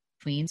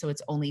between. So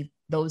it's only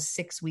those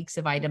 6 weeks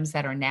of items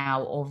that are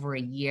now over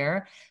a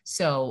year.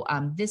 So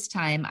this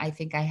time I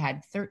think I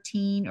had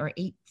 13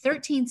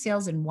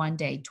 sales in 1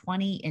 day,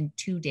 20 in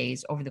 2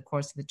 days over the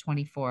course of the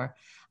 24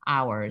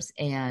 hours.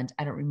 And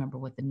I don't remember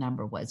what the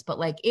number was, but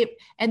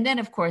and then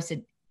of course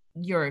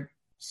your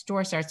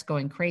store starts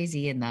going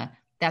crazy, and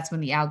that's when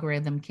the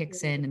algorithm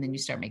kicks in, and then you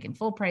start making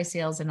full price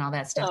sales and all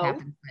that stuff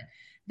happens. But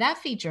that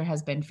feature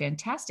has been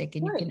fantastic,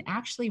 and you can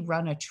actually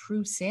run a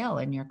true sale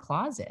in your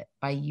closet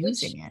by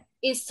using it.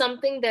 Is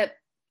something that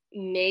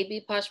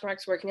maybe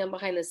Poshmark's working on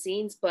behind the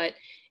scenes, but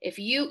if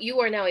you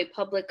are now a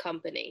public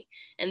company,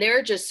 and there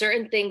are just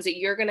certain things that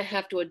you're going to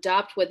have to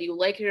adopt whether you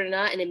like it or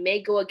not, and it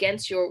may go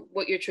against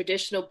what your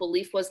traditional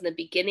belief was in the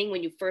beginning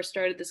when you first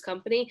started this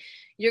company,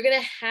 you're going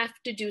to have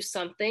to do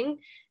something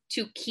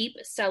to keep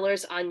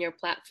sellers on your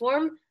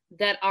platform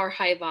that are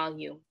high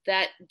volume,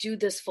 that do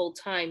this full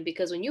time.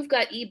 Because when you've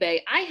got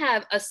eBay, I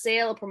have a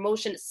sale, a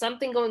promotion,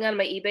 something going on in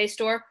my eBay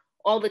store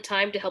all the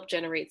time to help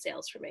generate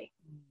sales for me.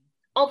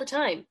 All the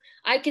time.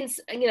 I can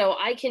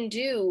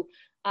do,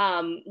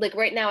 like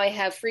right now I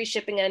have free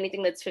shipping on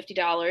anything that's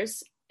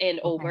 $50 and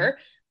over.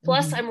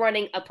 Plus I'm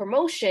running a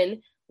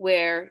promotion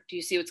where, do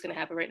you see what's going to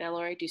happen right now,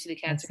 Lori? Do you see the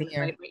cats right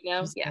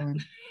now? Yeah.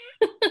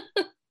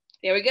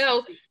 There we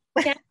go.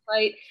 Cat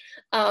fight.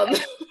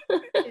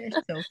 It's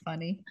so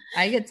funny.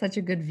 I get such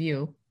a good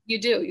view. You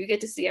do. You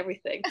get to see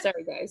everything.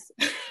 Sorry, guys.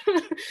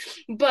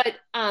 But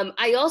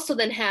I also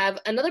then have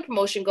another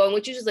promotion going,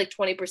 which is like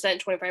 20%,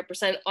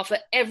 25% off of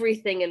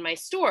everything in my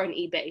store on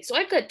eBay. So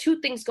I've got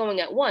 2 things going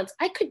at once.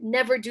 I could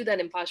never do that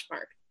in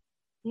Poshmark.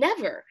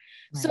 Never.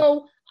 Right.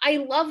 So I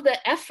love the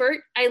effort.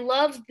 I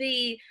love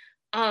the,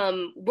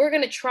 we're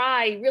going to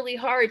try really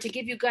hard to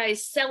give you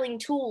guys selling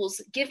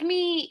tools. Give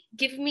me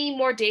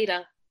more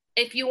data.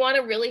 If you want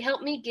to really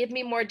help me, give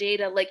me more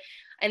data.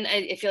 And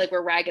I feel like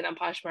we're ragging on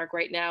Poshmark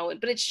right now,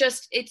 but it's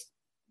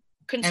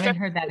I haven't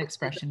heard that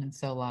expression in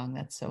so long.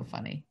 That's so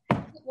funny.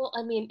 Well,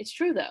 I mean, it's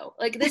true though.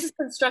 Like this is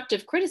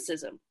constructive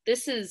criticism.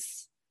 This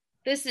is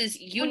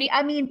unique.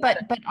 I mean, but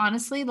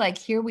honestly, like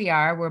here we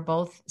are, we're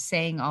both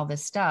saying all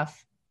this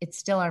stuff. It's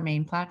still our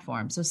main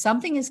platform. So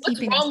something is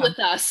keeping us with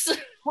us.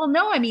 Well,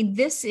 no, I mean,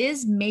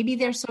 maybe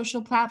their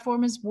social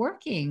platform is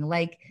working.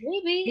 Like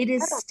maybe it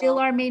is still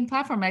our main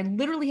platform. I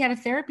literally had a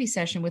therapy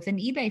session with an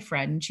eBay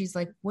friend, and she's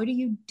like, what are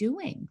you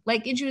doing?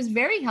 And she was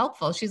very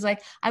helpful. She's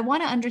like, I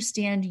want to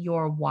understand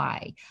your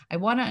why. I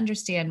want to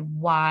understand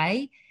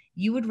why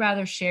you would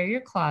rather share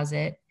your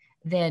closet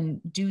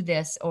than do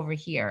this over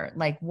here.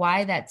 Like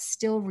why that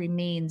still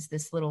remains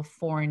this little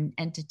foreign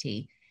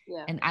entity.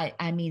 Yeah. And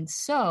I mean,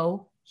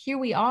 so here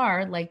we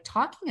are like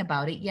talking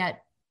about it,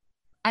 yet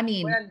I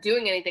mean, we're not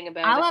doing anything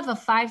about it. I'll have a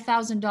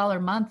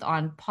 $5,000 month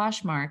on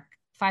Poshmark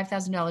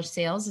 $5,000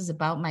 sales is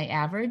about my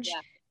average.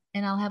 Yeah.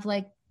 And I'll have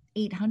like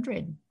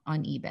 800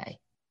 on eBay.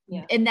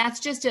 Yeah. And that's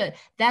just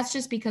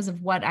because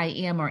of what I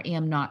am or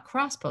am not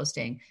cross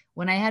posting.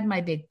 When I had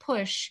my big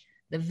push,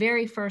 the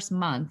very first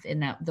month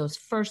in those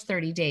first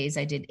 30 days,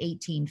 I did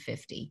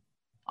 $1,850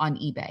 on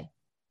eBay.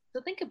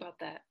 So think about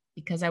that.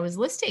 Because I was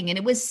listing, and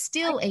it was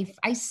still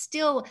I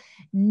still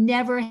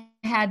never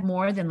had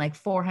more than like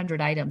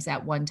 400 items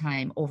at one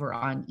time over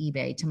on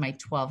eBay to my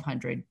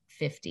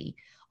 1,250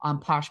 on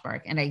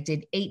Poshmark. And I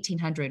did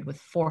 1,800 with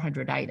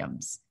 400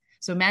 items.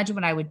 So imagine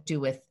what I would do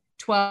with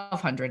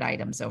 1,200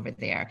 items over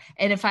there.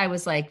 And if I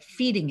was like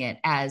feeding it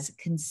as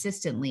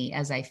consistently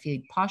as I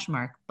feed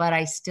Poshmark, but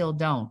I still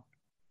don't.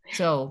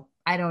 So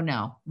I don't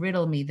know.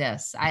 Riddle me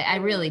this. I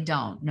really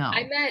don't know.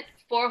 I'm at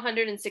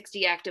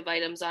 460 active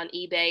items on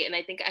eBay, and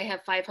I think I have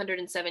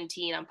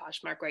 517 on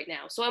Poshmark right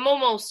now. So I'm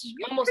almost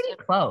pretty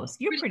close.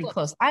 You're pretty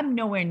close. I'm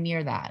nowhere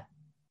near that.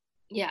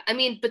 Yeah, I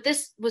mean, but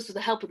this was with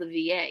the help of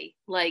the VA,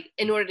 like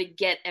in order to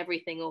get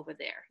everything over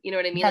there. You know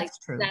what I mean? That's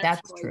true.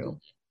 That's true.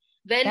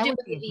 Vendoo would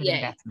be a good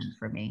investment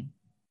for me.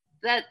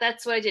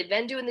 That's what I did.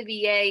 Vendoo in the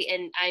VA,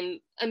 and I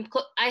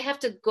have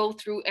to go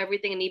through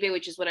everything in eBay,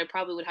 which is what I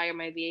probably would hire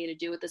my VA to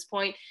do at this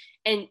point,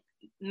 and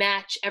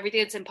match everything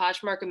that's in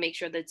Poshmark and make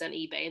sure that it's on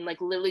eBay, and like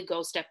literally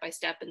go step by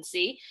step and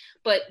see.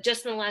 But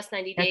just in the last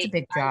 90 days, that's a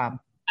big job.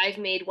 I've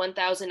made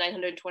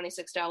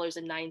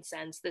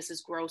 $1,926.09. This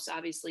is gross,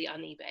 obviously,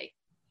 on eBay.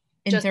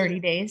 In just 30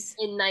 days?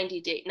 In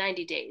 90 days.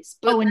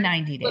 But, in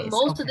 90 days. But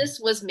most of this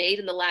was made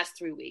in the last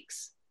 3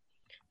 weeks,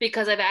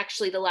 because I've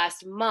actually the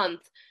last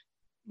month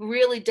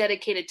really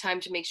dedicated time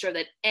to make sure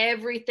that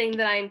everything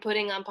that I'm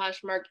putting on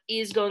Poshmark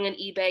is going on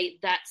eBay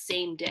that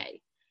same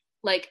day.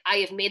 Like I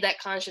have made that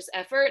conscious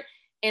effort,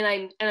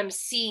 and I'm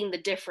seeing the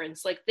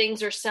difference. Like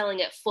things are selling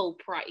at full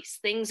price.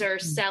 Things are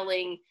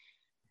selling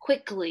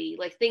quickly.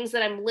 Like things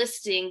that I'm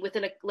listing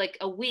within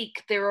a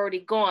week, they're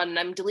already gone, and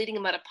I'm deleting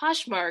them out of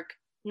Poshmark,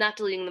 not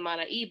deleting them out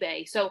of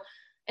eBay. So,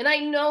 and I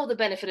know the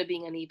benefit of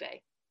being on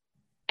eBay.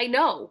 I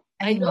know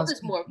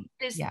there's more.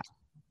 There's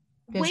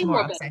way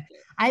more benefit.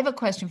 I have a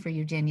question for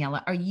you,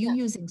 Daniela. Are you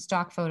using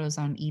stock photos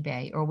on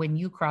eBay, or when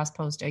you cross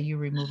post, are you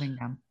removing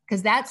them?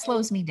 Because that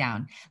slows me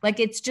down. Like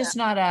it's just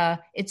not a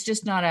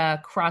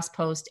cross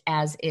post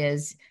as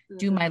is.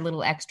 Do my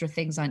little extra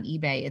things on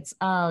eBay. It's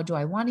do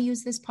I want to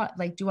use this pot?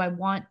 Like,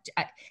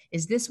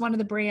 is this one of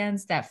the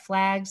brands that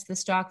flags the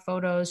stock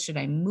photos? Should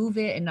I move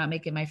it and not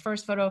make it my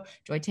first photo?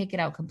 Do I take it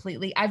out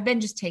completely? I've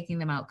been just taking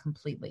them out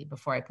completely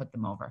before I put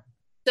them over.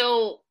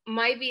 So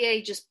my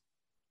VA just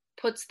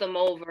puts them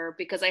over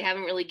because I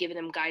haven't really given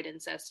him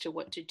guidance as to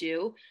what to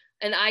do.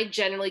 And I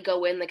generally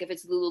go in, like if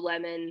it's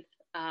Lululemon,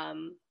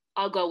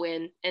 I'll go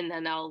in and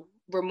then I'll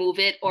remove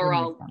it, or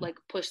I'll like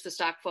push the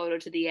stock photo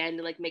to the end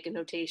and like make a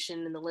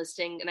notation in the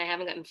listing. And I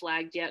haven't gotten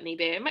flagged yet on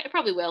eBay. I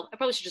probably will. I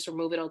probably should just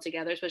remove it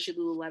altogether, especially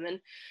Lululemon.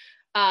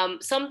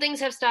 Some things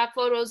have stock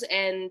photos,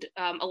 and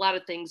a lot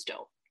of things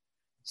don't.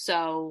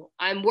 So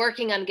I'm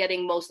working on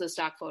getting most of the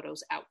stock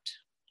photos out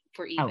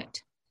for eBay.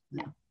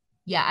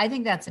 Yeah, I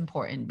think that's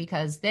important,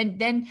 because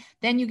then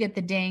you get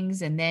the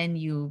dings, and then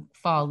you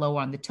fall low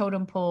on the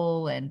totem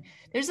pole. And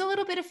there's a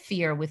little bit of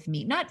fear with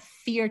me, not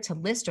fear to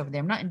list over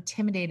there. I'm not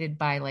intimidated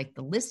by like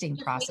the listing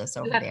process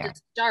over there. You have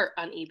to start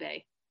on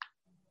eBay.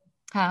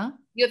 Huh?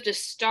 You have to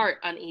start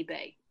on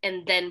eBay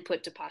and then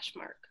put to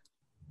Poshmark.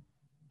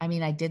 I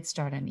mean, I did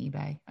start on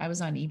eBay. I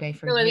was on eBay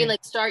for years. I mean,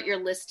 like start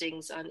your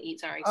listings on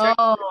eBay.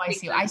 I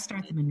see. I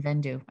start them in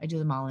Vendoo. I do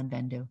them all in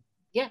Vendoo.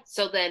 Yeah.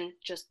 So then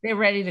they're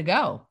ready to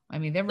go. I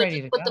mean, they're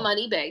ready to put them on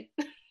eBay.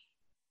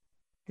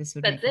 This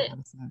would make a lot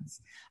of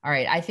sense. All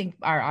right. I think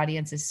our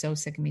audience is so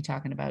sick of me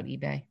talking about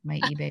eBay.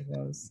 My eBay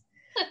woes.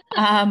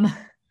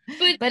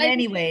 But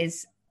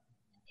anyways,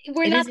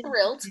 we're not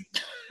thrilled.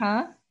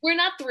 Huh? We're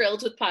not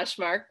thrilled with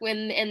Poshmark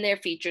and their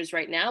features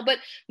right now, but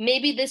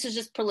maybe this is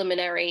just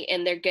preliminary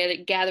and they're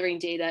gathering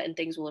data and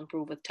things will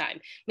improve with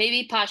time.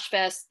 Maybe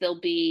PoshFest, there'll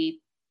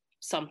be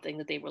something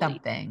that they release.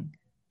 Something.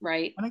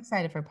 Right. I'm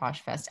excited for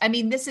PoshFest. I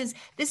mean, this is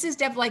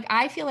definitely like,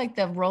 I feel like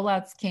the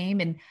rollouts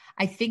came, and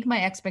I think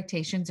my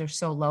expectations are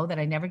so low that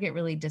I never get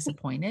really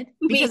disappointed,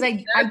 because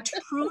I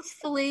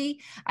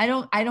truthfully, I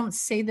don't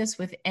say this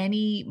with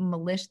any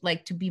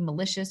to be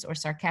malicious or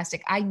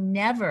sarcastic. I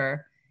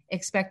never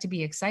expect to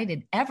be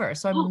excited ever.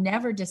 So I'm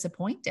never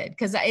disappointed,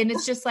 and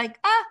it's just like,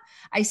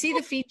 I see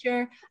the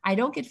feature. I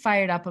don't get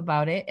fired up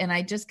about it. And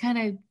I just kind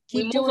of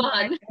keep doing what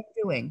I'm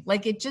doing.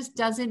 Like, it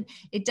doesn't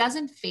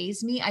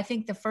faze me. I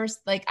think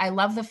I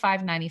love the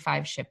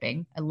 $5.95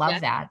 shipping. I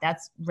love that.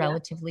 That's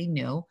relatively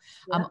new.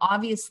 Yeah.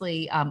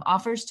 Obviously,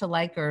 offers to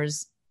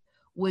likers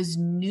was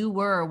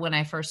newer when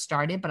I first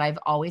started, but I've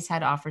always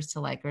had offers to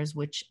likers,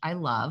 which I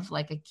love.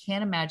 Like, I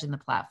can't imagine the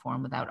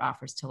platform without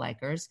offers to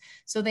likers.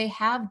 So they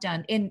have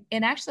done, and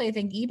actually I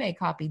think eBay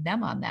copied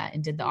them on that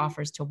and did the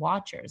offers to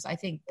watchers. I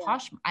think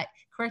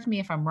correct me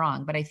if I'm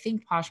wrong, but I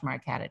think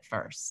Poshmark had it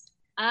first.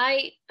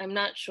 I'm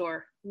not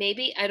sure.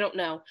 Maybe, I don't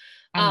know.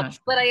 Sure.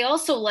 But I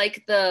also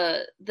like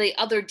the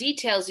other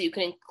details you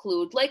can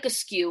include, like a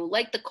SKU,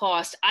 like the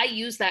cost. I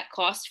use that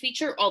cost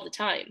feature all the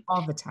time.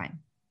 All the time.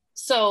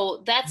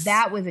 So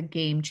that was a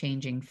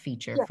game-changing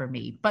feature for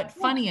me. But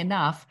funny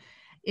enough,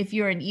 if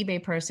you're an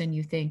eBay person,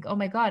 you think, oh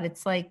my God,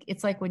 it's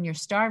like when you're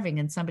starving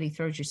and somebody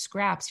throws you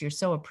scraps, you're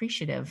so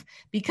appreciative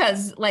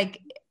because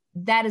like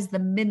that is the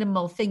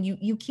minimal thing.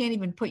 You can't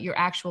even put your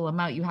actual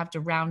amount. You have to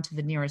round to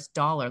the nearest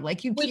dollar.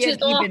 Like you which can't is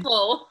even,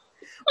 awful.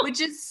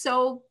 which is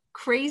so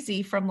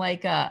crazy from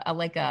like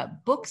a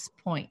books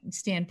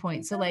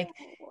standpoint. So like,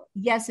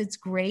 yes, it's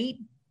great,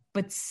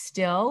 but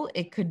still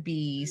it could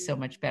be so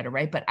much better.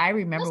 Right. But I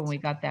remember when we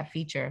got that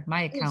feature,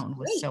 my accountant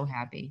was so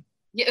happy.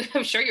 Yeah,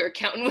 I'm sure your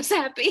accountant was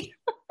happy.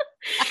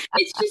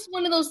 It's just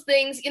one of those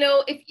things, you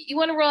know, if you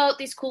want to roll out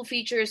these cool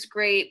features,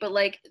 great, but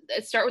like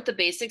start with the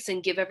basics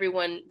and give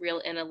everyone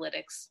real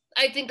analytics.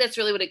 I think that's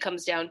really what it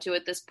comes down to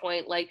at this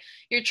point. Like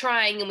you're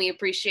trying and we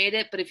appreciate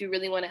it, but if you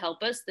really want to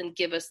help us, then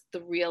give us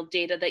the real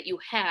data that you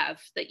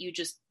have, that you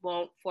just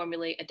won't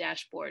formulate a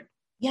dashboard.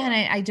 Yeah. And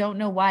I don't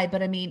know why,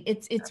 but I mean,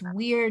 it's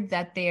weird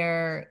that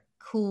they're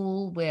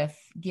cool with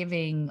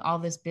giving all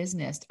this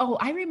business. Oh,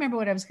 I remember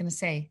what I was going to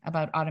say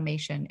about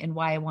automation and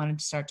why I wanted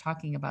to start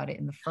talking about it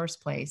in the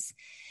first place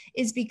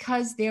is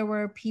because there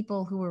were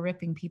people who were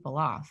ripping people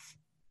off.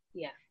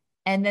 Yeah.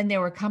 And then there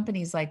were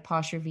companies like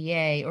Posher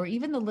VA, or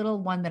even the little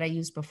one that I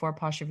used before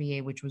Posher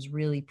VA, which was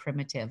really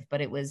primitive,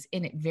 but it was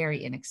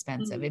very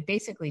inexpensive. Mm-hmm. It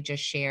basically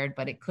just shared,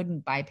 but it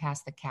couldn't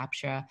bypass the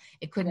CAPTCHA.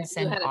 It couldn't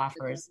send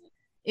offers.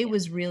 It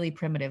was really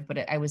primitive,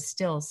 but I was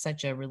still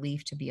such a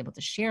relief to be able to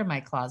share my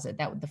closet.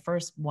 That was the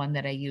first one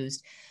that I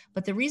used.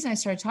 But the reason I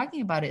started talking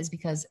about it is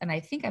because, and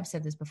I think I've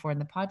said this before in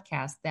the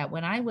podcast, that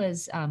when I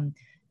was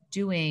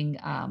doing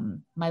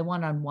my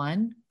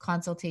one-on-one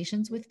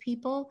consultations with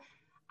people,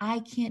 I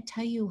can't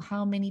tell you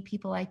how many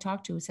people I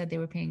talked to who said they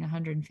were paying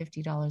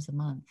 $150 a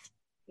month.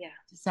 Yeah.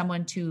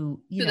 Someone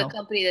to the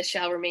company that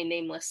shall remain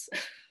nameless.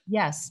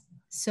 Yes.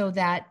 So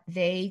that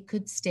they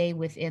could stay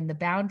within the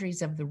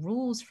boundaries of the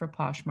rules for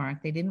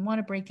Poshmark. They didn't want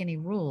to break any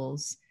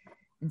rules.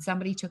 And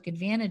somebody took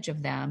advantage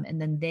of them.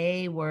 And then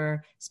they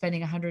were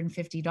spending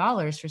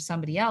 $150 for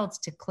somebody else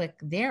to click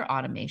their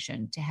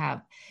automation to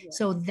have. Yeah.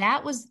 So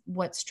that was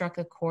what struck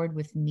a chord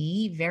with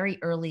me very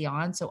early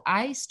on. So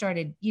I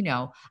started,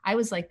 I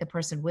was like the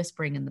person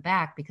whispering in the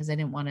back because I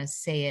didn't want to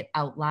say it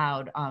out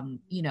loud, on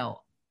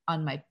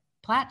my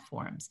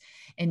platforms.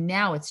 And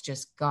now it's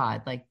just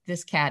God, like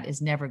this cat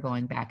is never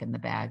going back in the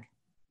bag.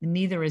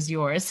 Neither is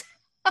yours.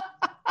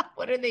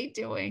 What are they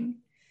doing?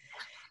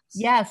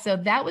 Yeah. So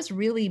that was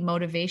really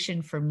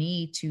motivation for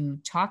me to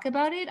talk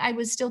about it. I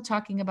was still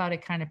talking about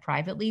it kind of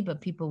privately,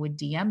 but people would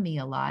DM me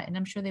a lot and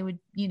I'm sure they would,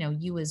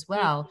 you as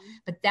well. Mm-hmm.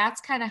 But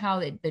that's kind of how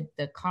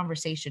the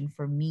conversation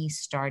for me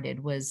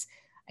started was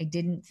I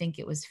didn't think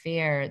it was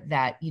fair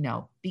that,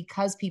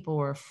 because people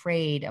were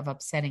afraid of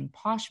upsetting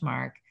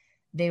Poshmark,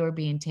 they were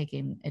being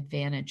taken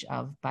advantage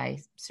of by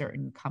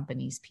certain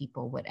companies,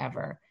 people,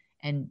 whatever,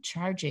 and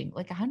charging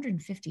like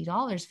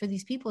 $150 for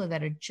these people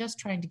that are just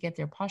trying to get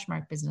their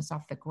Poshmark business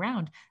off the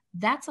ground.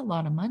 That's a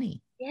lot of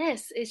money.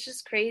 Yes, it's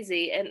just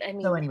crazy. And I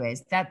mean, so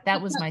anyways,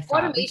 that was my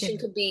thought. Automation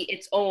could be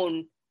its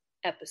own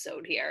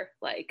episode here.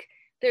 Like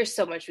there's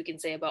so much we can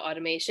say about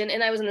automation.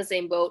 And I was in the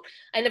same boat.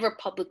 I never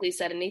publicly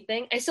said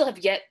anything. I still have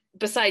yet,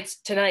 besides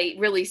tonight,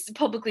 really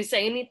publicly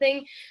say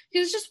anything.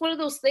 It's just one of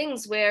those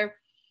things where,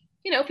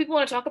 people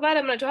want to talk about it,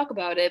 I'm going to talk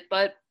about it.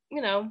 But,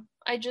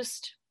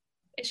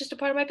 it's just a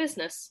part of my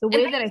business. The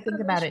way that I think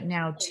about it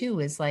now too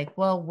is like,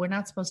 well, we're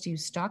not supposed to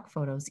use stock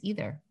photos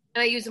either.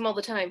 And I use them all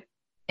the time.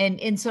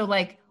 And so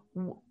like,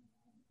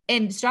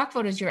 and stock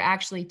photos you're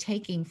actually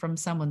taking from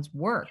someone's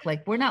work.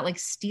 Like we're not like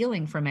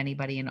stealing from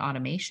anybody in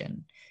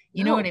automation.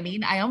 You know what I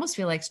mean? I almost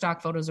feel like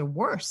stock photos are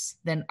worse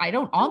than I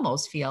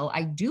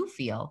do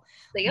feel.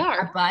 They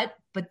are.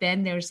 But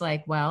then there's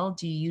like, well,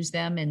 do you use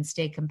them and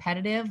stay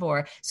competitive?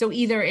 Or so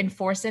either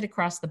enforce it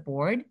across the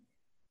board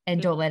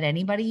and don't let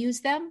anybody use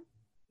them.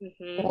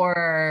 Mm-hmm.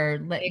 Or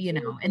let,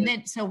 and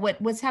then, so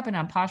what's happened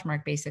on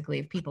Poshmark, basically,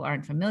 if people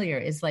aren't familiar,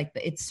 is like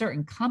it's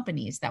certain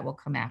companies that will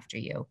come after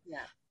you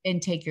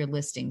and take your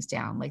listings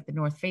down. Like the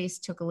North Face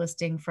took a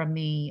listing from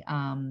me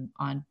on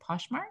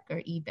Poshmark or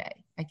eBay.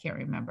 I can't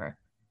remember.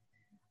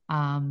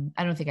 I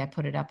don't think I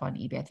put it up on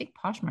eBay. I think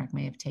Poshmark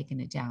may have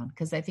taken it down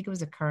because I think it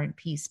was a current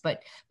piece,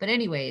 but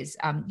anyways,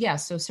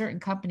 so certain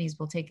companies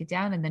will take it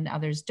down and then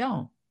others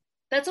don't.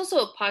 That's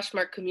also a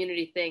Poshmark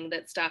community thing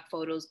that stock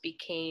photos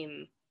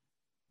became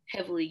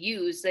heavily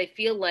used. I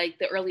feel like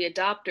the early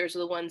adopters are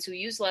the ones who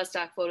use a lot of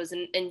stock photos.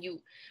 And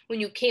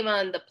when you came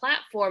on the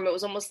platform, it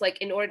was almost like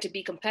in order to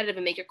be competitive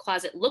and make your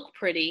closet look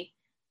pretty,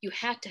 you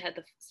had to have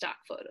the stock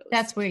photos.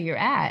 That's where you're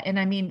at. And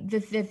I mean,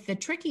 the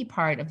tricky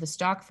part of the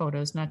stock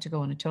photos, not to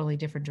go in a totally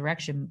different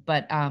direction,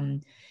 but,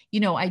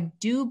 I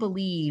do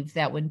believe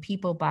that when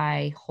people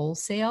buy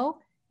wholesale,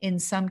 in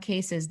some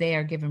cases, they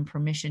are given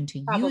permission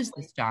to use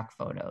the stock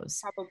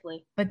photos.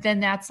 Probably. But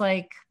then that's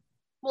like,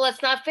 well,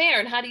 that's not fair.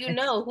 And how do you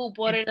know who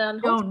bought it on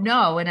wholesale? Don't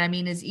know. And I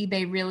mean, is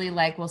eBay really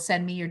like, well,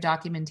 send me your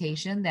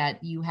documentation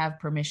that you have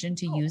permission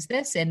to use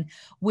this? And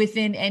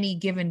within any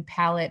given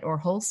pallet or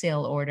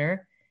wholesale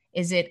order,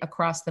 is it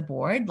across the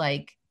board?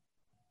 Like,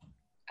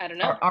 I don't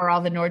know. Are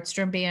all the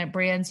Nordstrom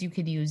brands, you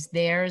could use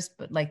theirs,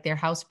 but like their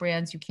house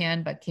brands you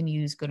can, but can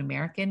you use Good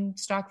American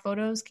stock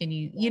photos? Can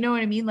you know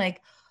what I mean? Like,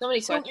 so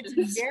many questions.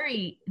 It's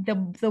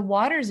the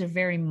waters are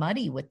very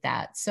muddy with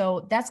that.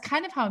 So that's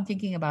kind of how I'm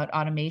thinking about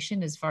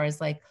automation as far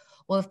as like,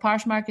 well, if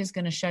Poshmark is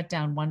going to shut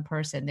down one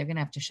person, they're going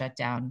to have to shut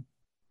down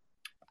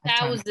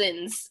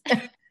thousands.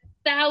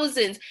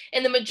 Thousands.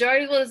 And the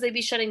majority of the ones they'd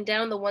be shutting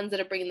down the ones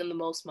that are bringing them the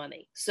most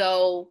money.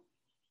 So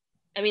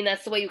I mean,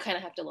 that's the way you kind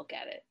of have to look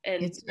at it.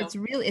 And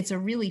it's a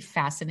really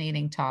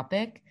fascinating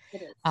topic.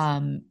 It is.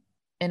 And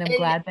I'm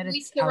glad that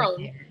it's out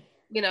there.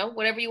 You know,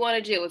 whatever you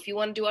want to do. If you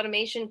want to do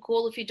automation,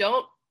 cool. If you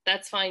don't,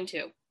 that's fine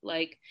too.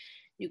 Like,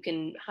 you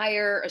can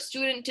hire a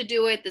student to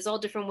do it. There's all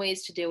different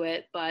ways to do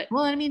it. But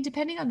well, I mean,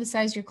 depending on the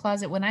size of your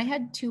closet, when I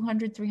had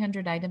 200,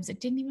 300 items, it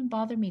didn't even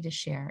bother me to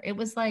share. It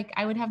was like,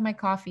 I would have my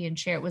coffee and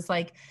share. It was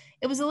like,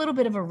 it was a little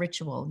bit of a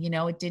ritual, you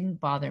know, it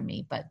didn't bother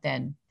me, but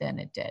then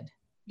it did.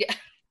 Yeah.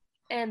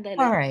 And then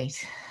all right.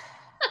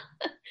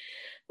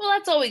 Well,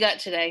 that's all we got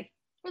today.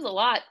 It was a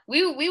lot.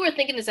 We were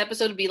thinking this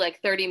episode would be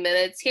like 30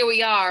 minutes. Here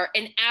we are,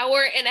 an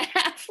hour and a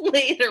half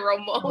later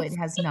almost. Oh, it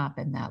has not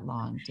been that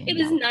long, Danielle.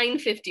 It is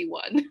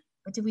 9:51.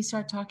 But did we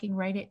start talking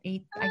right at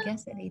 8? I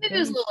guess at 8:30. It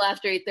was a little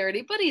after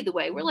 8:30, but either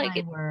way, we're like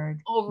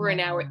over an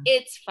hour.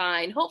 It's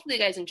fine. Hopefully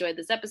you guys enjoyed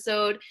this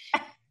episode.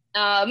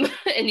 And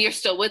you're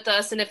still with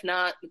us, and if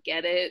not,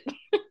 get it.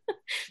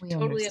 We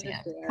totally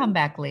understand. Come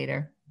back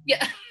later.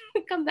 Yeah.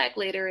 Come back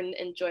later and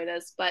join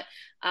us. But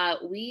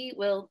we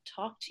will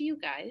talk to you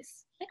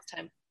guys next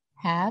time.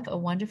 Have a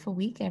wonderful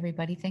week,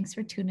 everybody. Thanks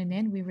for tuning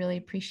in. We really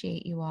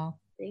appreciate you all.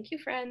 Thank you,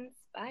 friends.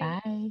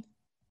 Bye. Bye.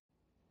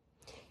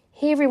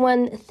 Hey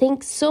everyone,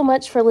 thanks so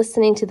much for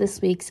listening to this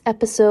week's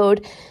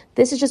episode.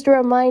 This is just a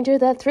reminder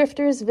that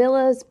Thrifters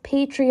Villa's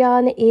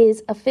Patreon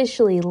is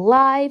officially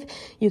live.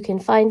 You can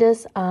find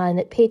us on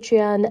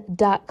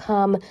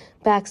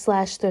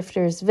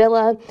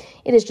patreon.com/thriftersvilla.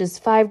 It is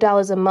just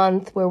 $5 a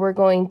month where we're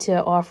going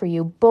to offer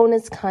you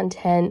bonus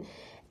content,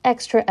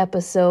 extra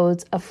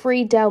episodes, a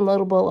free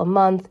downloadable a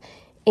month,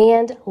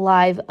 and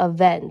live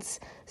events.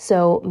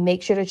 So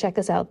make sure to check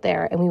us out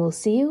there, and we will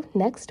see you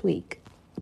next week.